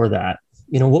before that,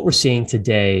 what we're seeing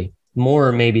today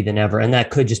more maybe than ever, and that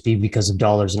could just be because of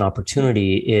dollars and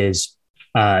opportunity, is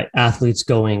athletes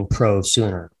going pro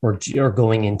sooner or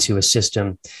going into a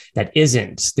system that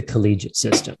isn't the collegiate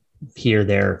system. Here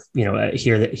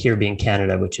being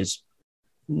Canada, which is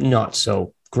not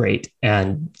so great,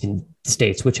 and in the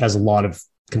States, which has a lot of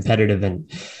competitive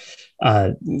and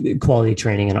quality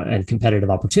training and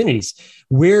competitive opportunities.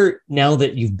 Where, now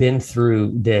that you've been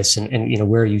through this and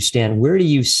where you stand, where do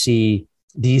you see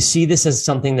this as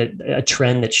something a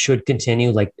trend that should continue,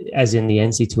 like as in the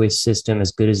NCAA system,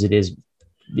 as good as it is,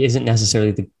 isn't necessarily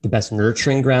the best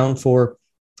nurturing ground for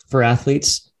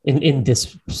athletes in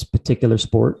this particular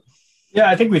sport? Yeah,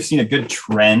 I think we've seen a good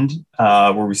trend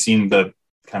where we've seen the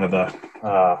kind of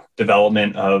the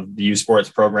development of the youth sports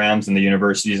programs and the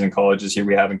universities and colleges here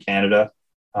we have in Canada.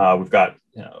 We've got,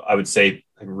 I would say,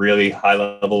 a really high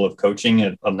level of coaching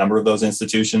at a number of those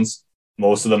institutions.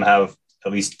 Most of them have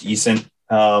at least decent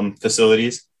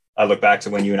facilities. I look back to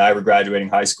when you and I were graduating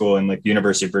high school, and like the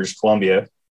University of British Columbia,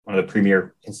 one of the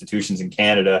premier institutions in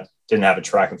Canada, didn't have a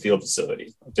track and field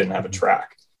facility, didn't have a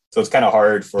track. So it's kind of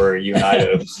hard for you and I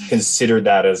to consider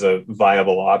that as a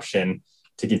viable option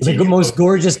to continue. The most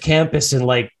gorgeous campus in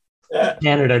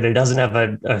Canada that doesn't have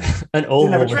an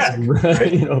oval. Track,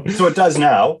 right? So it does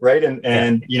now, right?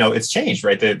 And it's changed,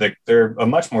 right? They're a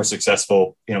much more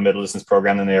successful, middle distance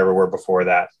program than they ever were before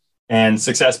that. And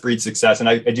success breeds success. And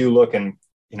I do look, and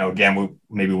again,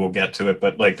 maybe we'll get to it,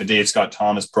 but like the Dave Scott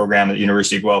Thomas program at the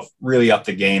University of Guelph really upped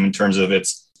the game in terms of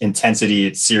its intensity,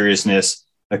 its seriousness,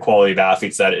 the quality of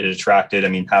athletes that it attracted. I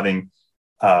mean, having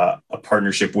a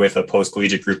partnership with a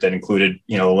post-collegiate group that included,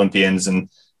 Olympians and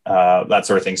that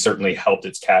sort of thing certainly helped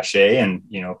its cachet. And,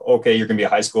 okay, you're going to be a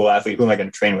high school athlete. Who am I going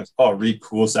to train with? Oh, Reed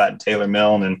Coolsat and Taylor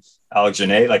Milne and Alex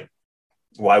Genet. Like,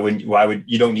 why would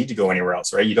you don't need to go anywhere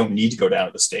else, right? You don't need to go down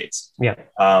to the States. Yeah.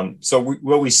 So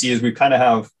what we see is we kind of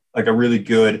have like a really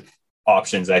good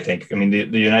options, I think. I mean,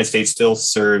 the United States still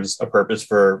serves a purpose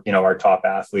for, our top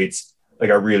athletes, like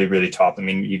are really, really top. I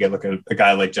mean, you get look at a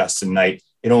guy like Justin Knight.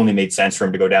 It only made sense for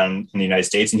him to go down in the United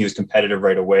States, and he was competitive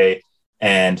right away,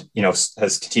 and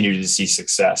has continued to see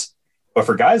success. But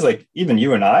for guys like even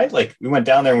you and I, like we went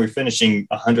down there and we were finishing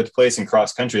 100th place in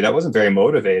cross country. That wasn't very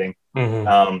motivating.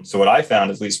 Mm-hmm. So what I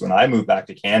found, at least when I moved back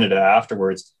to Canada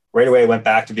afterwards, right away I went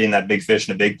back to being that big fish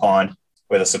in a big pond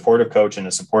with a supportive coach and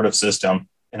a supportive system,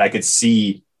 and I could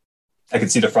see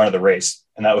the front of the race.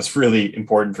 And that was really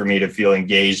important for me to feel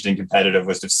engaged and competitive,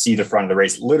 was to see the front of the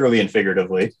race, literally and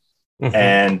figuratively. Mm-hmm.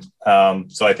 And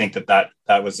so I think that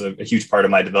was a huge part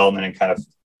of my development and kind of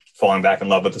falling back in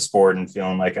love with the sport and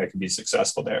feeling like I could be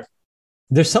successful there.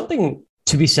 There's something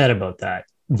to be said about that.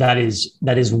 that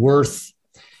is worth,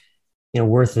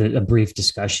 worth a brief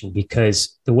discussion,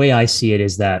 because the way I see it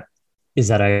is that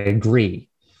I agree.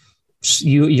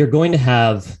 You're going to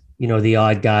have, the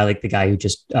odd guy, like the guy who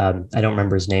just, I don't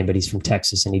remember his name, but he's from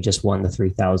Texas and he just won the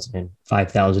 3,000 and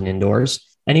 5,000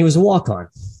 indoors. And he was a walk-on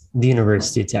the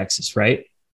University of Texas, right?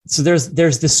 So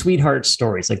there's the sweetheart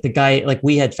stories. Like the guy, like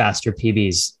we had faster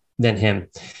PBs than him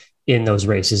in those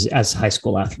races as high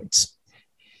school athletes.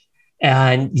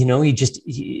 And,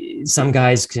 some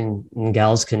guys and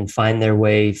gals can find their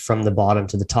way from the bottom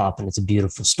to the top, and it's a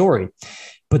beautiful story.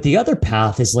 But the other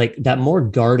path is like that more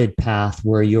guarded path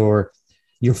where you're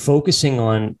focusing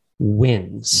on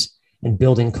wins and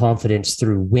building confidence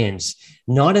through wins,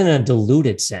 not in a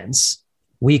diluted sense.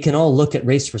 We can all look at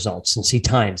race results and see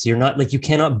times. You're not like, you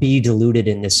cannot be diluted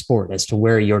in this sport as to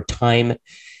where your time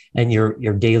and your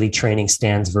daily training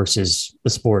stands versus the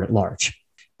sport at large.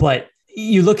 But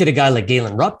you look at a guy like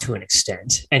Galen Rupp to an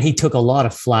extent, and he took a lot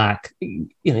of flack.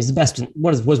 He's the best,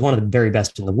 was one of the very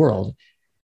best in the world,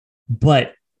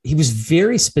 but he was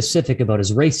very specific about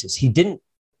his races. He didn't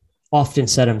often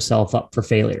set himself up for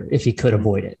failure if he could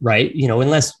avoid it, right?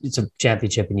 Unless it's a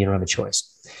championship and you don't have a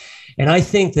choice. And I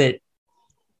think that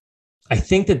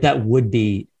would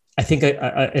be, I think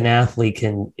an athlete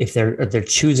can, if they're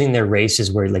choosing their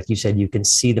races where, like you said, you can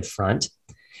see the front,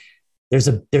 there's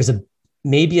a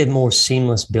maybe a more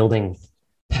seamless building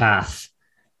path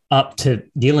up to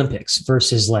the Olympics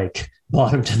versus like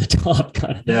bottom to the top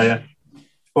kind of. Yeah.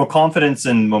 Well, confidence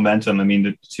and momentum, I mean,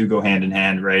 the two go hand in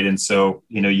hand, right? And so,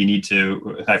 you need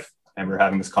to, I remember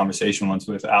having this conversation once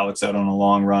with Alex out on a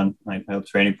long run, my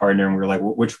training partner, and we were like,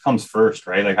 which comes first,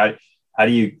 right? Like, how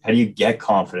do you get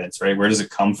confidence, right? Where does it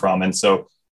come from? And so,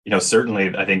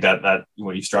 certainly I think that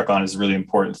what you struck on is a really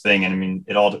important thing. And I mean,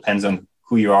 it all depends on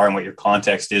who you are and what your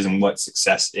context is and what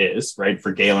success is, right?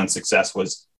 For Galen, success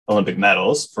was Olympic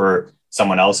medals. For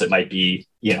someone else, it might be,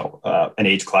 an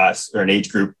age class or an age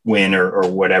group win or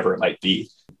whatever it might be.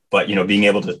 But, being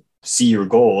able to see your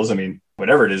goals, I mean,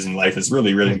 whatever it is in life is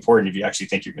really, really important if you actually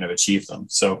think you're going to achieve them.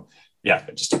 So yeah,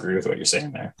 I just agree with what you're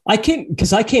saying there. I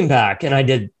came back and I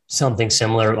did something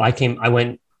similar. I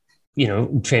went,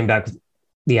 trained back with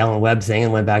the Alan Webb thing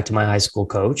and went back to my high school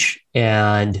coach.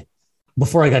 And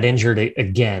before I got injured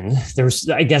again,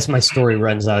 I guess my story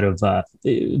runs out of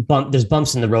there's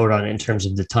bumps in the road on it in terms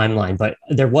of the timeline, but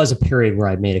there was a period where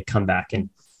I made a comeback, and,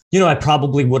 I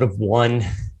probably would have won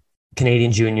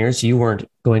Canadian juniors. You weren't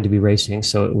going to be racing,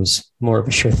 so it was more of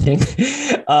a sure thing.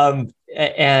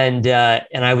 And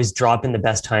I was dropping the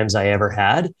best times I ever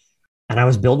had, and I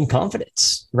was building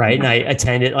confidence. Right. And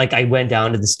I went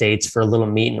down to the States for a little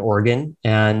meet in Oregon,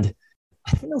 and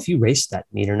I don't know if you raced that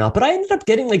meet or not, but I ended up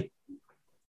getting like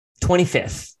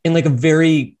 25th in like a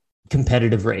very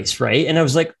competitive race. Right. And I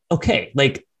was like, okay,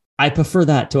 like I prefer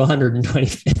that to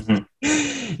 125th,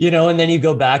 and then you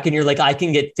go back and you're like, I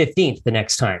can get 15th the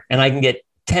next time and I can get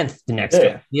 10th the next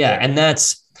time. Yeah.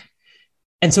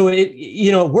 And so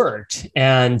it worked.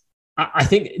 And I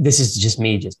think this is just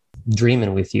me just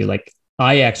dreaming with you. Like,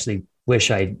 I actually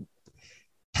wish I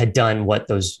had done what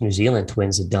those New Zealand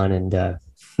twins had done and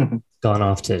gone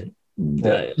off to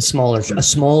a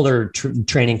smaller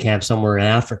training camp somewhere in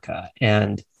Africa,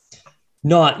 and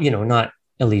not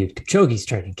Eliud Kipchoge's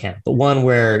training camp, but one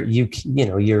where you're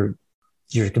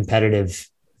competitive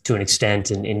to an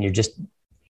extent, and you're just,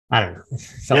 I don't know.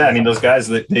 Yeah, I mean, those guys,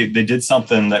 they did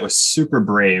something that was super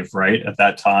brave, right? At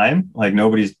that time, like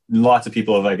lots of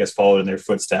people have, I guess, followed in their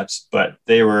footsteps, but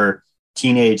they were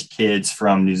teenage kids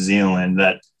from New Zealand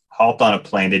that hopped on a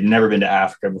plane. They'd never been to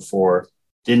Africa before,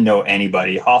 didn't know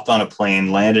anybody, hopped on a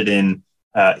plane, landed in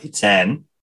Iten,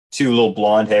 two little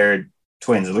blonde-haired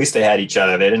twins. At least they had each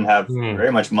other. They didn't have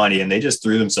very much money, and they just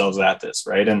threw themselves at this,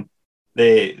 right? And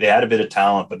they had a bit of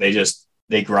talent, but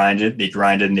they grinded.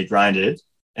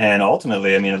 And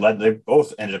ultimately, I mean, they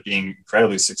both ended up being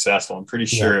incredibly successful. I'm pretty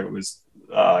sure it was,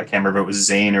 I can't remember if it was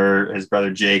Zane or his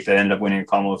brother Jake that ended up winning a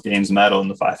Commonwealth Games medal in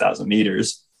the 5,000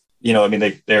 meters. I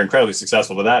mean, they're incredibly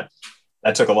successful, but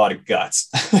that took a lot of guts.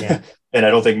 Yeah. And I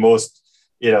don't think most,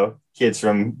 kids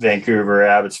from Vancouver or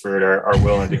Abbotsford are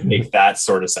willing to make that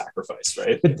sort of sacrifice,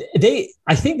 right? But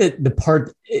I think that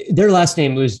their last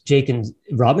name was Jake and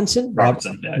Robinson,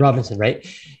 right?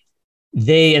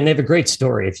 They have a great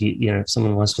story. If if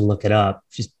someone wants to look it up,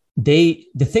 the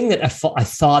thing that I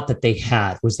thought that they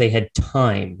had was they had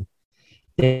time.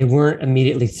 They weren't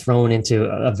immediately thrown into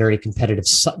a very competitive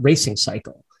racing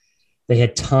cycle. They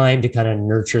had time to kind of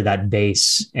nurture that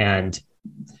base and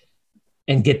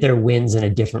get their wins in a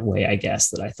different way, I guess,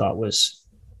 that I thought was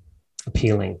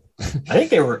appealing. I think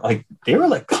they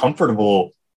were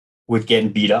comfortable with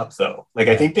getting beat up though. Like,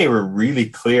 I think they were really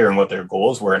clear on what their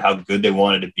goals were and how good they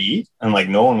wanted to be. And like,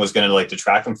 no one was going to like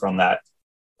detract them from that,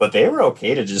 but they were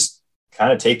okay to just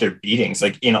kind of take their beatings,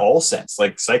 like in all sense,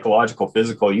 like psychological,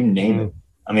 physical, you name it.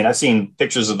 I mean, I've seen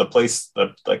pictures of the place,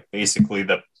 like basically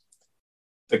the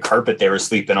carpet they were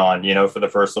sleeping on, you know, for the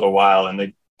first little while. And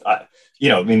they, you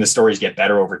know, I mean, the stories get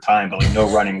better over time, but like no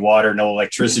running water, no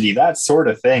electricity, that sort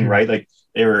of thing, right? Like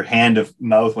they were hand to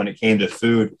mouth when it came to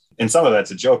food. And some of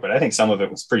that's a joke, but I think some of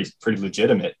it was pretty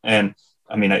legitimate. And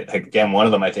I mean, again, one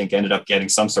of them, I think, ended up getting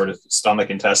some sort of stomach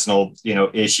intestinal, you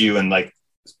know, issue and like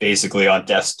basically on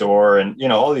death's door and, you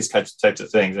know, all these types of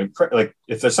things. And like,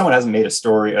 if there's someone hasn't made a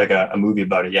story, like a movie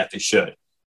about it yet, they should.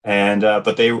 And,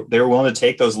 but they were willing to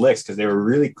take those licks because they were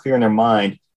really clear in their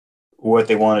mind what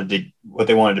they wanted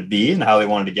to be and how they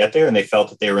wanted to get there. And they felt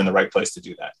that they were in the right place to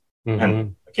do that.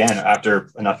 And again, after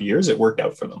enough years, it worked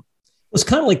out for them. It's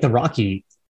kind of like the Rocky.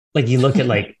 Like you look at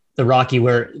like the Rocky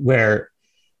where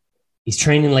he's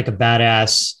training like a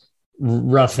badass,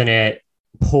 roughing it,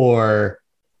 poor,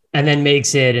 and then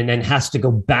makes it and then has to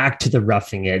go back to the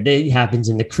roughing it. It happens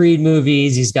in the Creed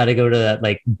movies. He's got to go to that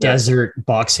like desert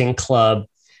boxing club.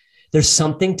 There's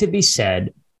something to be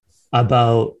said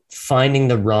about finding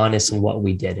the rawness in what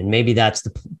we did. And maybe that's the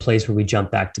place where we jump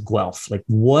back to Guelph. Like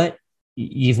what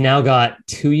you've now got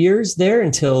 2 years there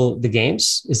until the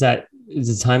games. Is the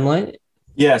timeline?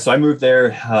 Yeah. So I moved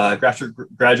there,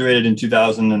 graduated in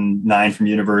 2009 from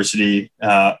university,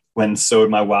 went and sowed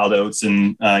my wild oats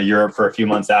in Europe for a few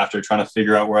months after, trying to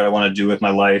figure out what I want to do with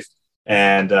my life.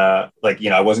 And like, you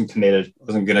know, I wasn't committed. I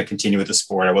wasn't going to continue with the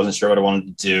sport. I wasn't sure what I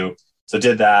wanted to do. So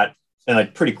did that. And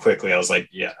like pretty quickly, I was like,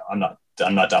 yeah, I'm not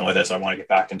done with this. I want to get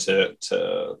back into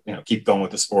you know, keep going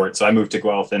with the sport. So I moved to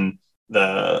Guelph in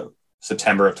the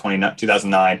September of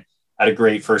 2009. Had a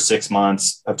great first 6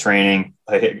 months of training.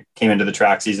 I came into the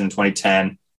track season in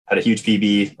 2010, had a huge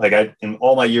PB. Like in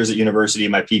all my years at university,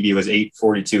 my PB was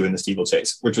 8:42 in the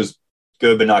steeplechase, which was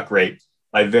good, but not great.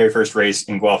 My very first race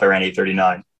in Guelph, I ran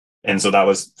 8:39. And so that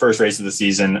was first race of the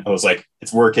season. I was like,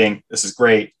 it's working. This is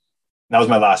great. And that was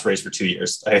my last race for 2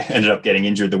 years. I ended up getting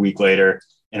injured the week later.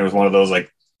 And it was one of those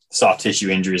like soft tissue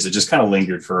injuries that just kind of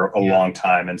lingered for a long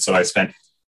time. And so I spent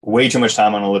way too much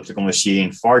time on an elliptical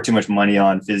machine, far too much money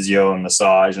on physio and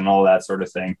massage and all that sort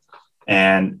of thing.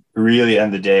 And really, at the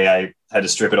end of the day, I had to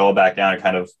strip it all back down to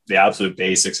kind of the absolute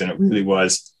basics. And it really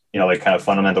was, you know, like kind of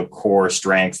fundamental core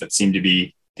strengths that seemed to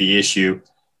be the issue.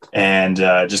 And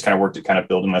just kind of worked at kind of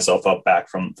building myself up back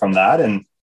from that. And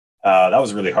that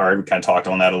was really hard. We kind of talked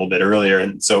on that a little bit earlier.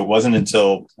 And so it wasn't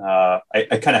until I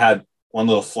kind of had one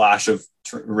little flash of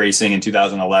racing in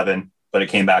 2011, but it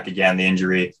came back again, the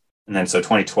injury. And then so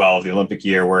 2012, the Olympic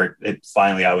year, where it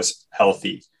finally I was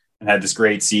healthy and had this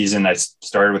great season. I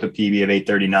started with a PB of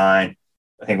 8:39.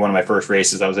 I think one of my first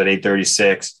races, I was at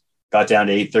 8:36, got down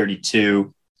to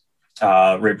 8:32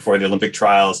 right before the Olympic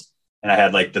trials. And I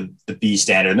had like the B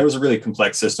standard. And there was a really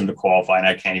complex system to qualify, and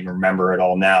I can't even remember it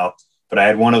all now. But I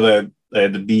had one of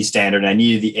the B standard, and I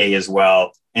needed the A as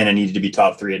well. And I needed to be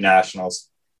top 3 at nationals.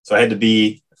 So I had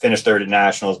to finish 3rd at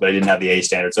nationals, but I didn't have the A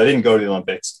standard. So I didn't go to the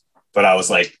Olympics, but I was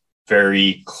like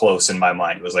very close in my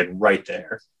mind. It was like right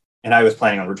there. And I was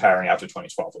planning on retiring after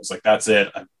 2012. I was like, that's it.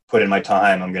 I put in my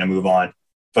time. I'm going to move on.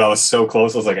 But I was so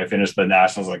close. I was like, I finished the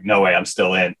nationals. Like, no way, I'm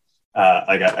still in.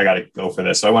 I got to go for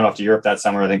this. So I went off to Europe that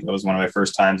summer. I think it was one of my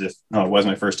first times. It was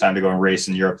my first time to go and race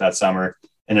in Europe that summer.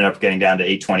 Ended up getting down to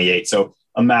 8:28. So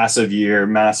a massive year,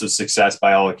 massive success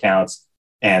by all accounts.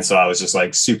 And so I was just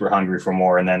like super hungry for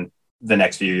more. And then the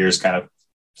next few years kind of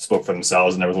spoke for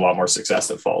themselves, and there was a lot more success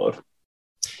that followed.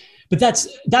 But that's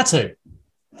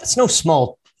no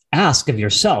small ask of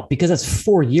yourself, because that's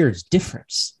 4 years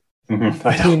difference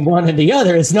between one and the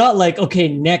other. It's not like, okay,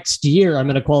 next year I'm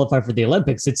going to qualify for the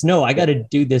Olympics. It's no, I got to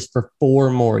do this for 4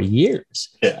 more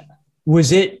years. Yeah.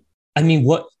 Was it, I mean,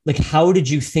 how did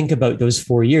you think about those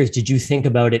 4 years? Did you think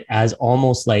about it as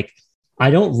almost like, I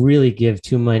don't really give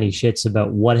too many shits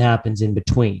about what happens in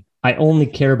between. I only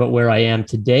care about where I am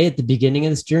today at the beginning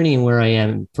of this journey and where I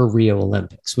am for Rio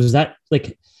Olympics. Was that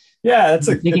like, yeah, that's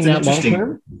an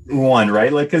interesting one,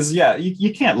 right? Like, cause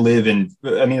you can't live in,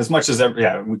 I mean, as much as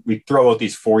we throw out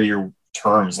these 4-year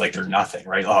terms, like they're nothing,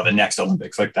 right? Oh, the next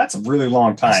Olympics, like that's a really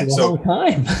long time.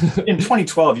 In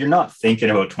 2012, you're not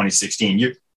thinking about 2016.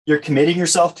 You're committing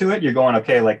yourself to it. You're going,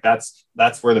 okay, like that's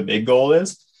where the big goal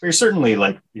is. But you're certainly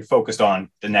like, you're focused on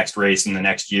the next race and the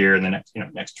next year and the next,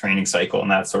 next training cycle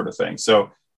and that sort of thing. So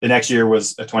the next year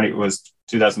was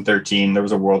 2013. There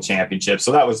was a world championship.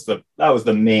 So that was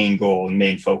the main goal and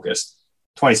main focus.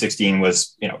 2016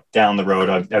 was, down the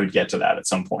road. I would get to that at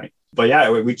some point. But yeah,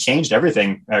 we changed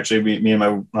everything. Actually, me and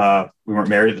my, we weren't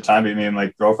married at the time, but me and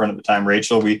my girlfriend at the time,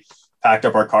 Rachel, we packed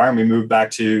up our car and we moved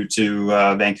back to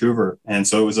Vancouver. And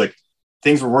so it was like,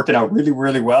 things were working out really,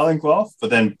 really well in Guelph, but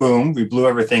then boom, we blew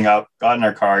everything up, got in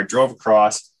our car, drove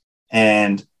across,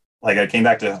 and like I came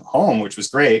back to home, which was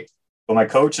great. But my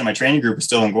coach and my training group was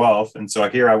still in Guelph. And so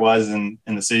here I was in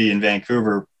the city in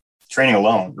Vancouver training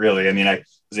alone, really. I mean, I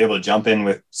was able to jump in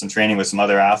with some training with some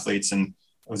other athletes, and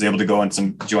I was able to go and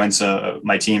join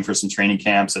my team for some training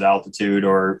camps at altitude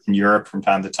or in Europe from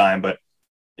time to time. But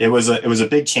it was a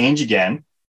big change again.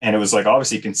 And it was like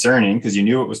obviously concerning because you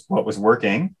knew it was what was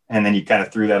working. And then you kind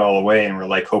of threw that all away and were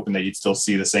like hoping that you'd still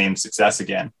see the same success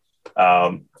again.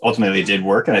 Ultimately it did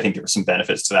work. And I think there were some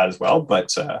benefits to that as well.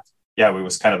 But yeah, it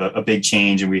was kind of a big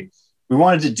change. And we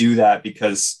wanted to do that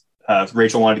because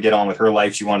Rachel wanted to get on with her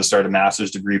life. She wanted to start a master's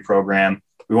degree program.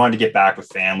 We wanted to get back with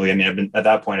family. I mean, at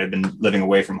that point, I'd been living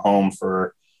away from home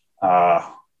for,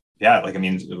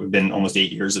 it would been almost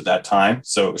 8 years at that time.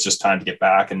 So it was just time to get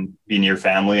back and be near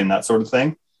family and that sort of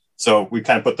thing. So we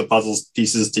kind of put the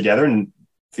pieces together, and it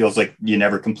feels like you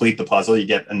never complete the puzzle. You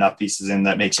get enough pieces in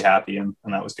that makes you happy. And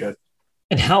that was good.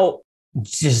 And how,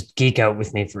 just geek out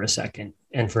with me for a second,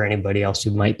 and for anybody else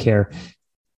who might care,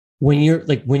 when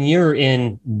you're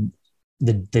in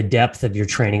the depth of your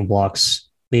training blocks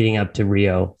leading up to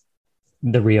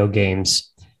the Rio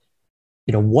games,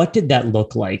 what did that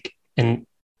look like? And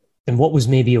what was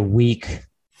maybe a week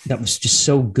that was just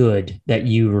so good that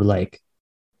you were like,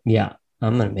 yeah,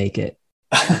 I'm going to make it.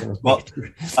 Well,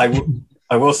 I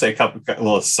will say a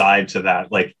little aside to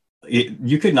that. Like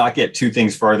you could not get two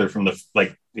things farther from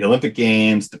the Olympic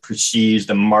Games, the prestige,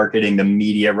 the marketing, the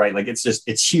media, right? Like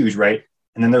it's huge, right?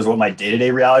 And then there's what my day-to-day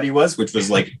reality was, which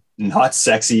was like not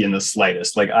sexy in the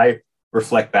slightest. Like I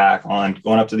reflect back on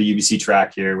going up to the UBC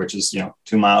track here, which is,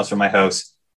 2 miles from my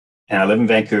house. And I live in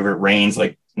Vancouver. It rains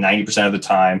like 90% of the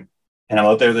time. And I'm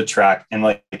out there at the track. And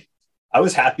like, I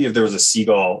was happy if there was a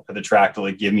seagull at the track to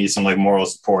like give me some like moral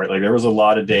support. Like there was a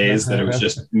lot of days that it was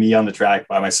just me on the track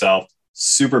by myself,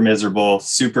 super miserable,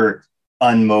 super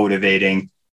unmotivating,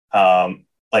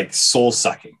 like soul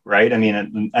sucking. Right. I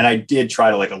mean, and I did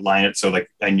try to like align it. So like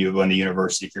I knew when the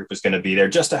university group was going to be there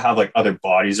just to have like other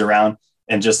bodies around.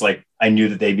 And just like, I knew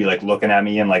that they'd be like looking at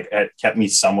me and like it kept me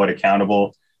somewhat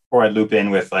accountable. Or I'd loop in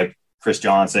with like Chris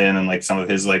Johnson and like some of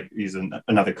his, like he's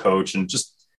another coach, and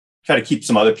just try to keep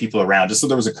some other people around just so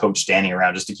there was a coach standing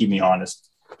around just to keep me honest.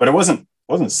 But it wasn't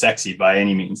sexy by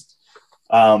any means.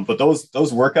 But those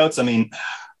workouts, I mean,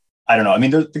 I don't know. I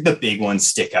mean, the big ones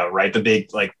stick out, right? The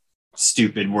big, like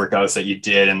stupid workouts that you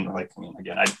did. And like, I mean,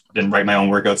 again, I didn't write my own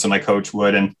workouts, so my coach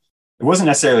would, and it wasn't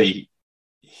necessarily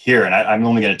here. And I'm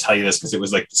only going to tell you this because it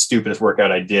was like the stupidest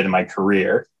workout I did in my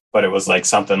career, but it was like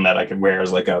something that I could wear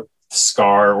as like a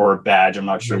scar or a badge. I'm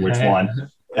not sure which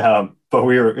one. But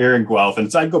we were in Guelph,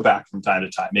 and so I'd go back from time to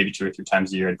time, maybe 2 or 3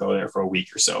 times a year. I'd go there for a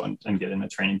week or so and get in a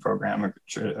training program or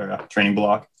a training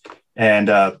block. And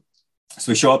so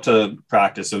we show up to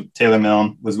practice. So Taylor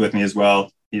Milne was with me as well.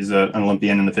 He's an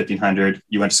Olympian in the 1500.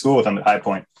 You went to school with him at High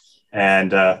Point.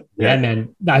 And yeah,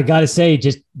 man, I got to say,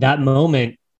 just that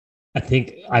moment, I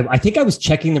think I was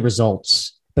checking the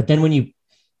results, but then when you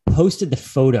posted the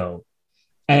photo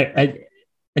and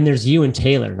there's you and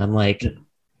Taylor, and I'm like,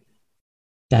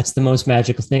 that's the most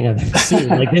magical thing I've ever seen.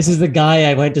 Like, this is the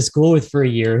guy I went to school with for a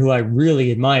year who I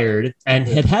really admired and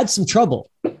had some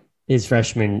trouble his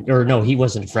freshman, or no, he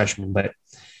wasn't a freshman, but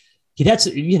he had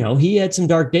some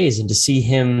dark days. And to see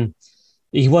him,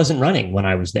 he wasn't running when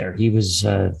I was there. He was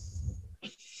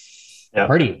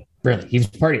partying, really. He was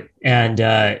partying. And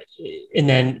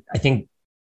then I think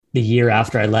the year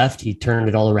after I left, he turned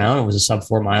it all around and was a sub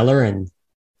 4 miler. And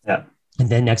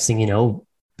then next thing you know,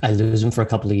 I lose him for a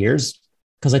couple of years,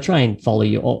 because I try and follow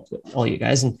you all you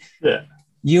guys, and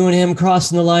you and him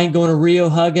crossing the line, going to Rio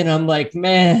hugging. I'm like,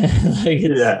 man,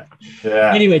 like,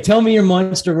 Anyway, tell me your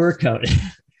monster workout.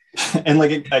 And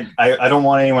like, I don't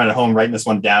want anyone at home writing this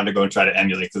one down to go and try to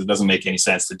emulate, because it doesn't make any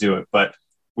sense to do it. But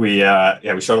we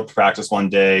showed up to practice one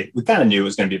day. We kind of knew it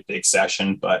was going to be a big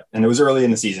session, and it was early in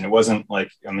the season. It wasn't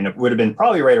like, I mean, it would have been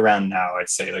probably right around now. I'd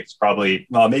say like it's probably,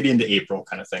 well, maybe into April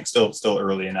kind of thing. Still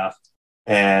early enough.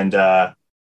 And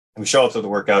we show up to the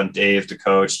workout, and Dave, the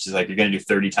coach, he's like, you're going to do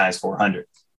 30 times 400.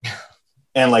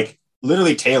 And like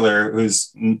literally Taylor,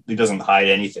 he doesn't hide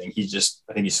anything.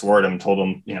 I think he swore at him, told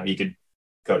him, he could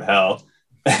go to hell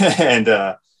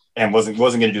and wasn't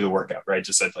going to do the workout. Right.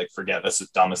 Just said like, forget, that's the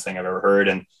dumbest thing I've ever heard.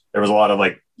 And there was a lot of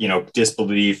like,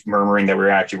 disbelief, murmuring that we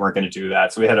weren't going to do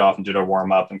that. So we headed off and did our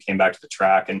warm up and came back to the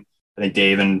track. And I think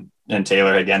Dave and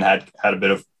Taylor again had a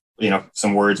bit of,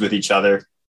 some words with each other.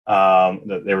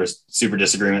 There was super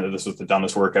disagreement that this was the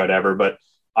dumbest workout ever, but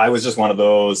I was just one of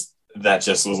those that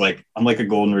just was like, I'm like a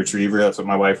golden retriever. That's what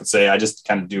my wife would say. I just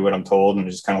kind of do what I'm told and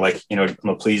just kind of like, I'm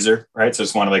a pleaser, right? So I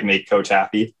just want to like make coach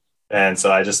happy. And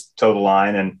so I just toe the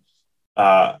line, and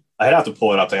I'd have to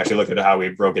pull it up to actually look at how we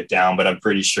broke it down, but I'm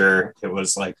pretty sure it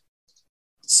was like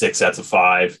 6 sets of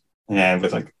 5 and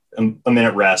with like a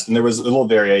minute rest. And there was a little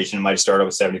variation. It might start out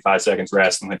with 75 seconds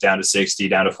rest and went down to 60,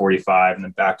 down to 45, and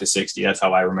then back to 60. That's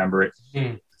how I remember it.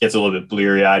 Gets a little bit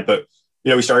bleary eyed, but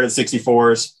we started at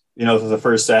 64s, for the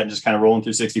first set and just kind of rolling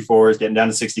through 64s, getting down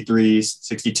to 63s,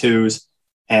 62s.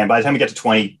 And by the time we get to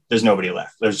 20, there's nobody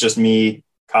left. There's just me,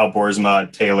 Kyle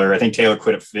Boersma, Taylor. I think Taylor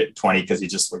quit at 20 because he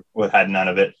just had none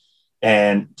of it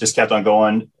and just kept on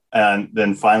going. And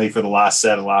then finally for the last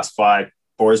set, the last 5,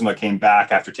 Boersma came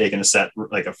back after taking a set,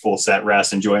 like a full set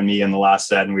rest, and joined me in the last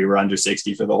set. And we were under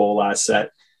 60 for the whole last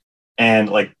set. And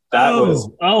like that was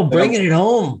bringing it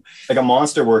home, like a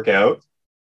monster workout.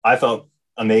 I felt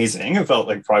amazing. It felt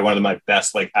like probably one of my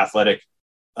best like athletic,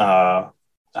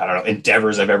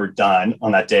 endeavors I've ever done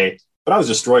on that day. But I was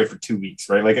destroyed for 2 weeks,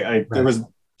 right? Like there was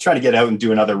trying to get out and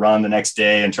do another run the next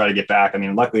day and try to get back. I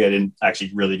mean, luckily I didn't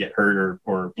actually really get hurt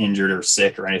or injured or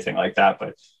sick or anything like that.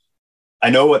 But I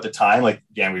know at the time, like,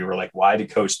 again, we were like, why did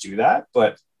coach do that?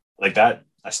 But like that,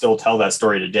 I still tell that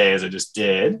story today as I just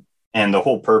did. And the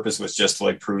whole purpose was just to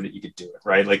like prove that you could do it,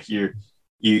 right? Like you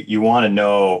want to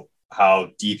know how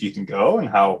deep you can go and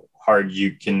how hard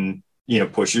you can,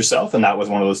 push yourself. And that was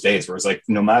one of those days where it's like,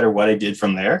 no matter what I did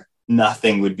from there,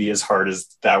 nothing would be as hard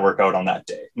as that workout on that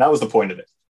day. And that was the point of it.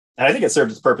 And I think it served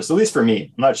its purpose, at least for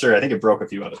me. I'm not sure. I think it broke a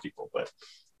few other people, but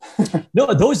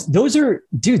no, those are,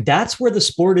 dude, that's where the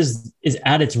sport is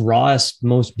at its rawest,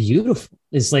 most beautiful.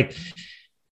 It's like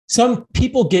some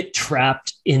people get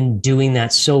trapped in doing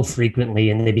that so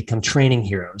frequently and they become training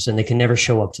heroes and they can never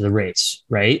show up to the race,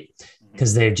 right?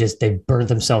 Because they burnt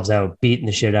themselves out, beating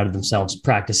the shit out of themselves,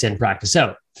 practice in, practice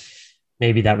out.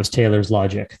 Maybe that was Taylor's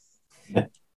logic.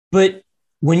 But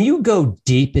when you go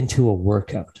deep into a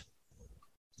workout,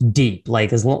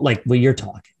 like what you're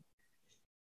talking,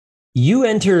 you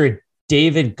enter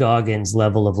David Goggins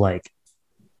level of like,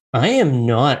 I am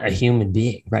not a human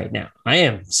being right now. I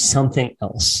am something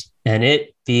else. And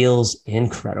it feels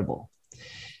incredible.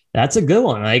 That's a good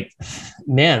one. Like,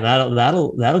 man,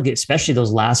 that'll get, especially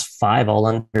those last 5 all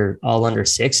under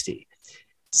 60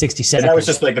 seconds. And that was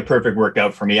just like the perfect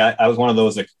workout for me. I was one of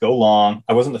those that could go long.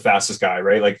 I wasn't the fastest guy,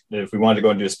 right? Like if we wanted to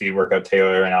go and do a speed workout,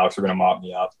 Taylor and Alex were going to mop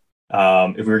me up.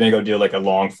 If we were going to go do like a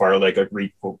long far, like a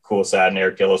cool sad and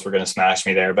Eric Gillis were going to smash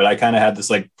me there. But I kind of had this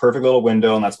like perfect little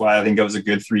window. And that's why I think I was a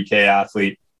good 3K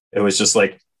athlete. It was just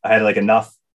like, I had like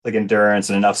enough like endurance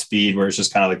and enough speed where it's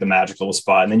just kind of like the magic little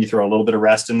spot. And then you throw a little bit of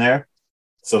rest in there.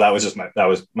 So that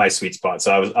was my sweet spot.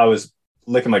 So I was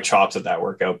licking my chops at that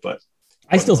workout, but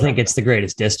I still think it's the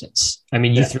greatest distance. I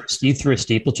mean, you threw a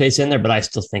steeplechase in there, but I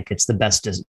still think it's the best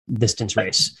distance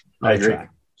race. I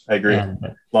agree.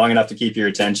 Long enough to keep your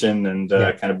attention and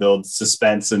kind of build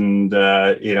suspense and,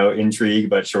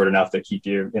 intrigue, but short enough to keep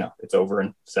you, it's over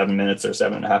in 7 minutes or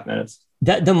 7.5 minutes.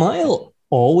 That the mile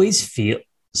always feels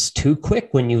too quick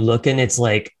when you look, and it's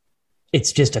like,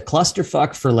 it's just a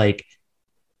clusterfuck for like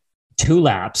 2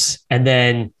 laps. And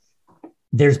then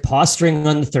there's posturing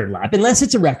on the 3rd lap, unless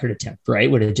it's a record attempt,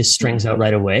 right? Where it just strings out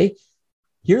right away.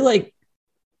 You're like,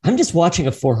 I'm just watching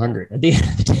a 400 at the end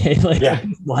of the day, like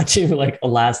watching like a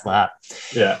last lap.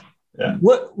 Yeah.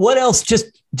 What else?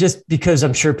 Just because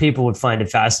I'm sure people would find it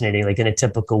fascinating. Like in a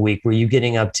typical week, were you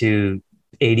getting up to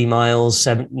 80 miles,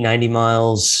 90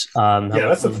 miles?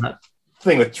 That's the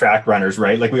thing with track runners,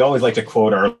 right? Like we always like to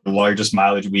quote our largest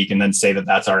mileage week and then say that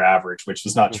that's our average, which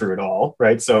was not true at all,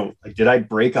 right? So like, did I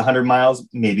break 100 miles?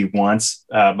 Maybe once,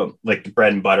 but like the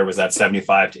bread and butter was that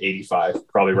 75 to 85,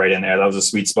 probably right in there. That was a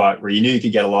sweet spot where you knew you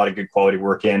could get a lot of good quality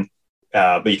work in,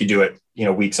 but you could do it,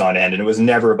 weeks on end. And it was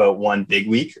never about one big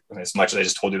week, as much as I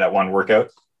just told you that one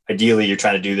workout. Ideally, you're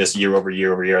trying to do this year over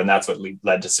year. And that's what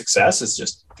led to success. It's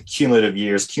just the cumulative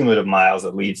years, cumulative miles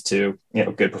that leads to,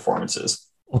 good performances.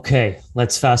 Okay,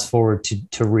 let's fast forward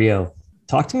to Rio.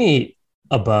 Talk to me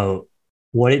about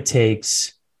what it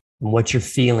takes and what you're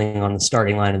feeling on the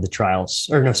starting line of the trials.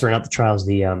 Or no, sorry, not the trials.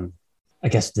 The I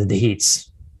guess the heats.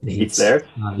 The heats there.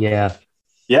 Yeah.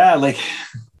 Like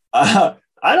I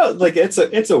don't like.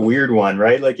 It's a weird one,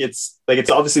 right? Like it's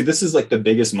obviously this is like the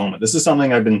biggest moment. This is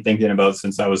something I've been thinking about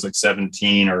since I was like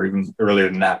 17 or even earlier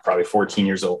than that, probably 14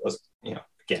 years old.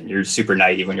 Again, you're super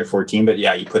naive when you're 14, but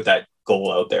yeah, you put that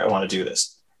goal out there. I want to do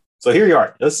this. So here you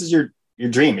are. This is your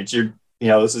dream. It's your,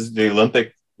 this is the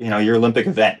Olympic, your Olympic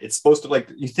event. It's supposed to, like,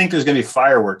 you think there's going to be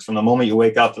fireworks from the moment you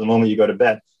wake up to the moment you go to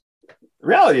bed. The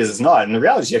reality is it's not. And the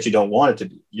reality is you actually don't want it to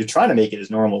be. You're trying to make it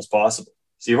as normal as possible.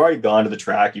 So you've already gone to the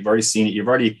track. You've already seen it. You've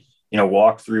already,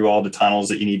 walked through all the tunnels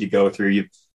that you need to go through.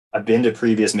 I've been to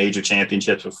previous major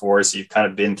championships before. So you've kind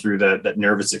of been through that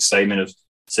nervous excitement of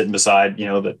sitting beside,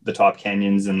 the top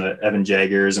Kenyans and the Evan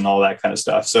Jaggers and all that kind of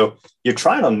stuff. So you're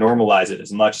trying to normalize it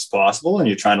as much as possible. And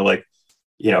you're trying to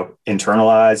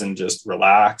internalize and just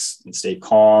relax and stay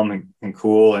calm and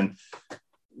cool. And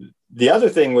the other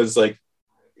thing was it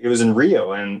was in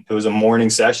Rio and it was a morning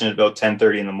session at about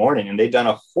 10:30 in the morning, and they'd done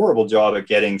a horrible job at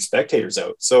getting spectators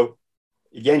out. So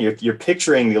again, you're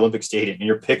picturing the Olympic Stadium and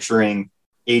you're picturing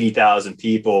 80,000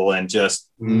 people and just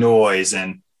noise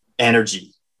and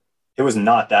energy. It was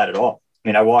not that at all. I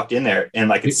mean, I walked in there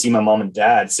and I could see my mom and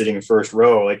dad sitting in first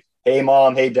row, like, hey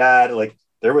mom, hey dad. Like,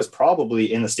 there was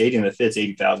probably in the stadium that fits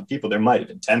 80,000 people, there might have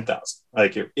been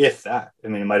 10,000, if that. I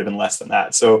mean, it might have been less than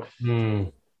that. So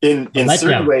in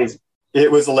certain ways, it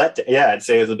was a letdown. Yeah, I'd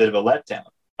say it was a bit of a letdown.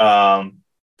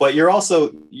 But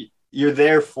you're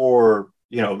there for,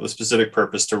 the specific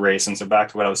purpose to race. And so back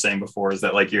to what I was saying before is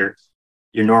that you're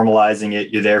normalizing it.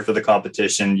 You're there for the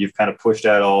competition. You've kind of pushed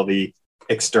out all the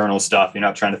external stuff. You're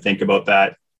not trying to think about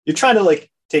that. You're trying to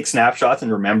take snapshots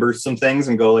and remember some things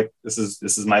and go this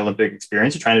is my Olympic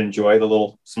experience. You're trying to enjoy the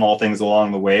little small things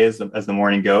along the way as the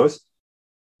morning goes.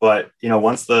 But,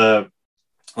 once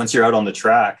you're out on the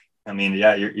track, I mean,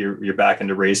 yeah, you're back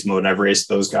into race mode. And I've raced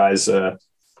those guys,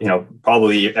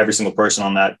 probably every single person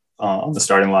on the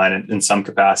starting line in some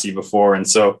capacity before. And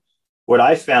so what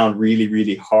I found really,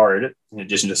 really hard, in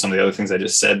addition to some of the other things I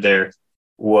just said there,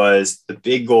 was the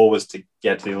big goal was to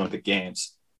get to the Olympic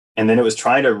Games. And then it was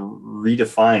trying to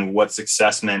redefine what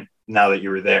success meant now that you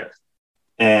were there.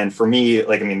 And for me,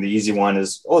 the easy one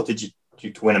is, did you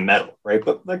to win a medal, right?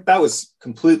 But that was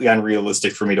completely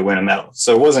unrealistic for me to win a medal.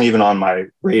 So it wasn't even on my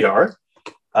radar.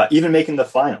 Even making the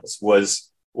finals was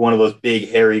one of those big,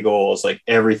 hairy goals.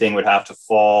 Everything would have to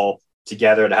fall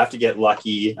together. I'd have to get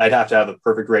lucky. I'd have to have a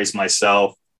perfect race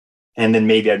myself. And then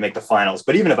maybe I'd make the finals.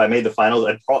 But even if I made the finals,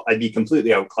 I'd be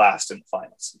completely outclassed in the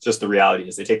finals. Just the reality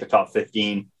is they take the top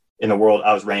 15 in the world.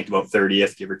 I was ranked about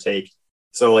 30th, give or take.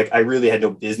 So I really had no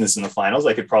business in the finals.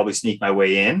 I could probably sneak my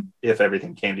way in if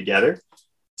everything came together.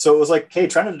 So it was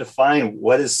trying to define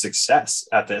what is success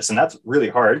at this. And that's really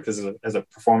hard because as a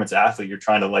performance athlete, you're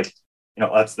trying to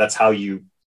that's how you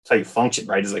function,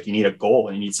 right? Is you need a goal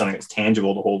and you need something that's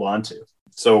tangible to hold on to.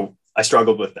 So I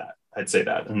struggled with that. I'd say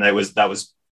that. And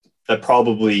that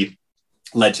probably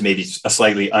led to maybe a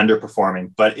slightly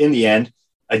underperforming, but in the end,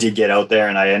 I did get out there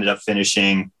and I ended up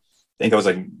finishing. I think I was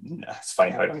it's funny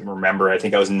how I don't even remember. I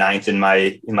think I was 9th in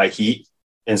my heat.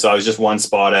 And so I was just one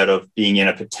spot out of being in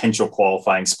a potential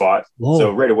qualifying spot. Whoa.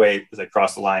 So right away, as I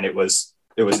crossed the line, it was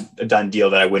a done deal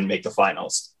that I wouldn't make the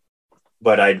finals.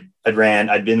 But I'd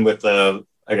been with a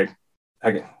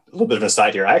little bit of an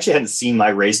aside here. I actually hadn't seen my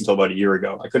race until about a year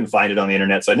ago. I couldn't find it on the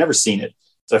internet, so I'd never seen it.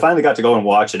 So I finally got to go and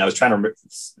watch it. And I was trying to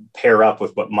pair up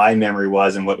with what my memory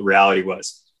was and what the reality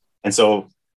was. And so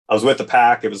I was with the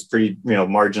pack. It was pretty,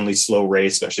 marginally slow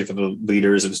race, especially for the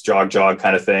leaders. It was jog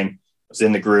kind of thing. I was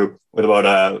in the group with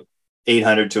about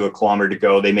 800 to a kilometer to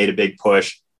go. They made a big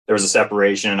push. There was a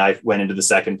separation and I went into the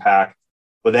second pack.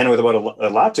 But then with about a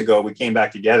lap to go, we came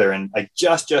back together and I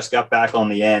just got back on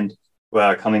the end,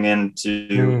 coming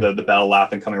into the battle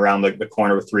lap and coming around the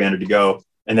corner with 300 to go.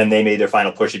 And then they made their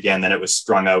final push again. Then it was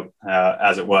strung out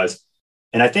as it was.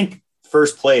 And I think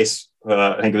first place,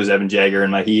 I think it was Evan Jagger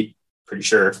in my heat, pretty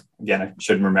sure. Again, I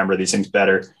shouldn't remember these things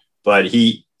better, but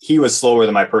he was slower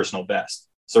than my personal best.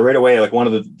 So right away, one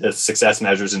of the success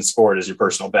measures in sport is your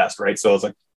personal best, right? So it's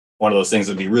one of those things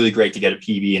that would be really great to get a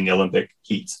PB in the Olympic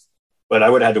heats, but I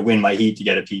would have had to win my heat to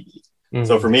get a PB. Mm-hmm.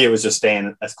 So for me, it was just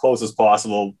staying as close as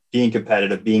possible, being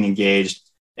competitive, being engaged,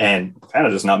 and kind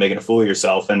of just not making a fool of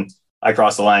yourself. And I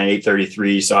crossed the line at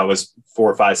 8:33, so I was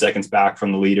 4 or 5 seconds back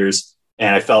from the leaders,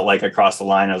 and I felt like I crossed the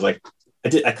line. I was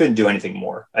I couldn't do anything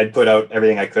more. I'd put out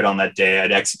everything I could on that day.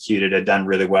 I'd executed. I'd done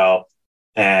really well,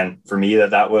 and for me,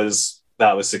 that was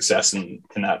success in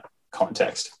that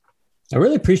context. I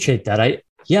really appreciate that.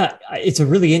 It's a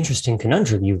really interesting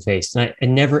conundrum you faced, and I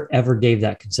never ever gave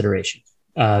that consideration.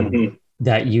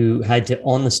 That you had to,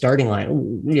 on the starting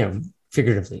line,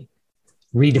 figuratively,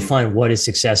 redefine what is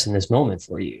success in this moment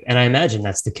for you. And I imagine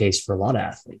that's the case for a lot of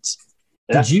athletes.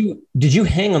 Yeah. Did you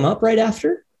hang them up right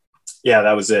after? Yeah,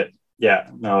 that was it.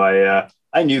 Yeah, no,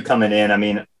 I knew coming in, I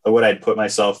mean, what I'd put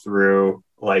myself through,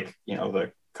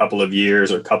 the couple of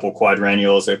years or couple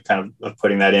quadrennials of kind of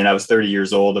putting that in. I was 30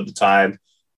 years old at the time.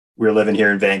 We were living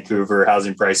here in Vancouver.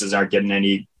 Housing prices aren't getting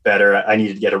any better. I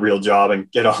needed to get a real job and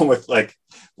get on with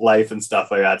life and stuff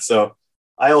like that. So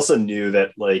I also knew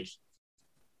that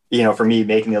for me,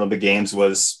 making the Olympic Games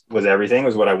was everything,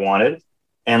 was what I wanted.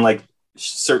 And like,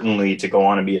 certainly to go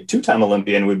on and be a 2-time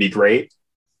Olympian would be great,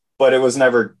 but it was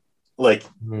never like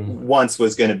once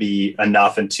was going to be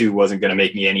enough, and 2 wasn't going to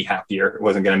make me any happier. It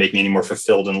wasn't going to make me any more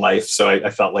fulfilled in life. So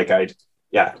I felt like I'd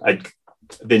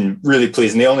been really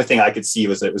pleased. And the only thing I could see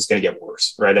was that it was going to get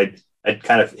worse, right? I'd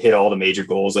kind of hit all the major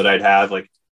goals that I'd have.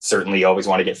 Like, certainly you always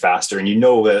want to get faster. And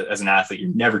that as an athlete,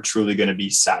 you're never truly going to be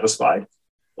satisfied.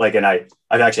 Like, and I've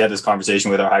actually had this conversation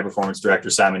with our high performance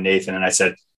director, Simon Nathan. And I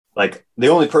said, like, the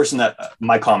only person that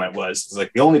my comment was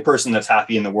like, the only person that's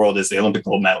happy in the world is the Olympic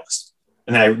gold medalist.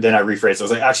 And then I rephrased. I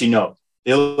was like, actually, no,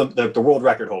 the world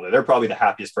record holder, they're probably the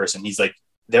happiest person. He's like,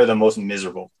 they're the most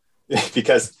miserable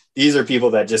because these are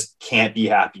people that just can't be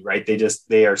happy, right?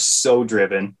 They are so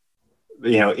driven,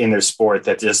 in their sport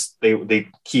that just, they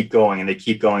keep going and they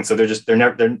keep going. So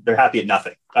they're happy at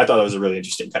nothing. I thought that was a really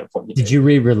interesting kind of point. Did you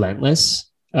read Relentless?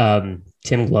 Tim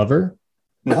Glover?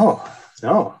 No.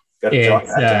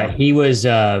 He was,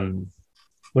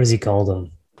 what does he call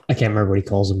them? I can't remember what he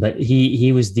calls them, but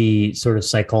he was the sort of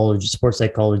sports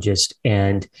psychologist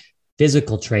and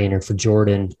physical trainer for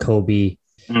Jordan, Kobe,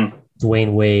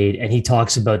 Dwayne Wade. And he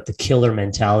talks about the killer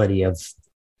mentality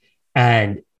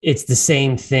and it's the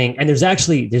same thing. And there's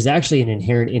actually an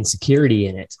inherent insecurity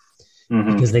in it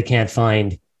because they can't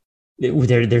find,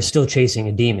 they're still chasing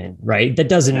a demon, right? That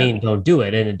doesn't mean don't do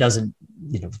it. And it doesn't,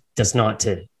 does not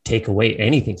to take away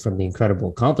anything from the incredible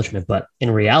accomplishment. But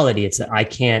in reality, it's that I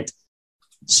can't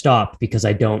stop because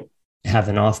I don't have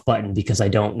an off button, because I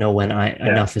don't know when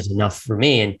enough is enough for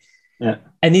me.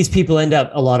 And these people end up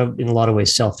in a lot of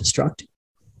ways self-destructing.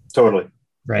 Totally.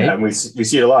 Right. Yeah, we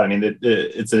see it a lot. I mean,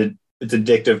 it's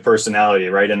addictive personality,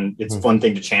 right? And it's one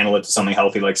thing to channel it to something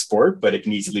healthy like sport, but it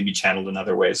can easily be channeled in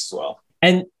other ways as well.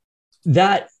 And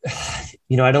that,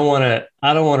 I don't want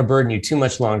to burden you too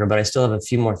much longer, but I still have a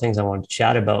few more things I want to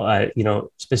chat about,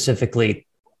 specifically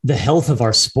the health of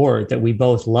our sport that we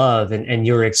both love, and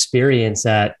your experience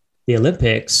at the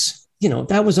Olympics.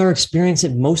 That was our experience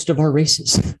at most of our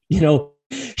races,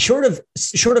 short of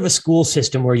a school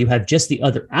system where you have just the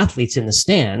other athletes in the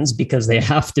stands because they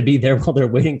have to be there while they're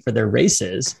waiting for their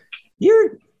races.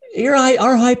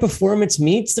 Our high performance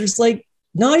meets, there's like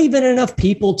not even enough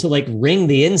people to like ring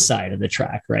the inside of the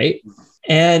track. Right.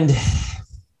 And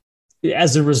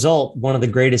as a result, one of the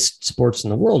greatest sports in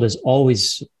the world is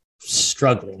always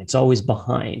struggling. It's always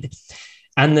behind.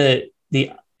 And the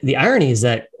irony is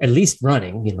that at least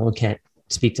running, I can't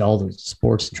speak to all the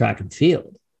sports, track and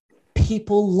field.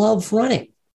 People love running.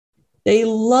 They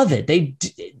love it. They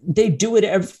do it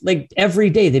every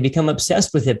day. They become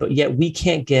obsessed with it, but yet we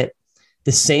can't get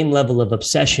the same level of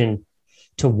obsession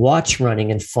to watch running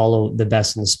and follow the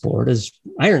best in the sport as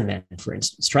Ironman, for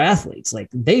instance, triathletes. Like,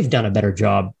 they've done a better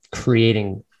job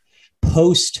creating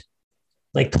cultish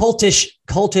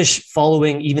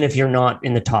following, even if you're not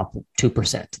in the top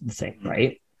 2% of the thing,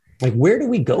 right? Like, where do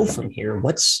we go from here?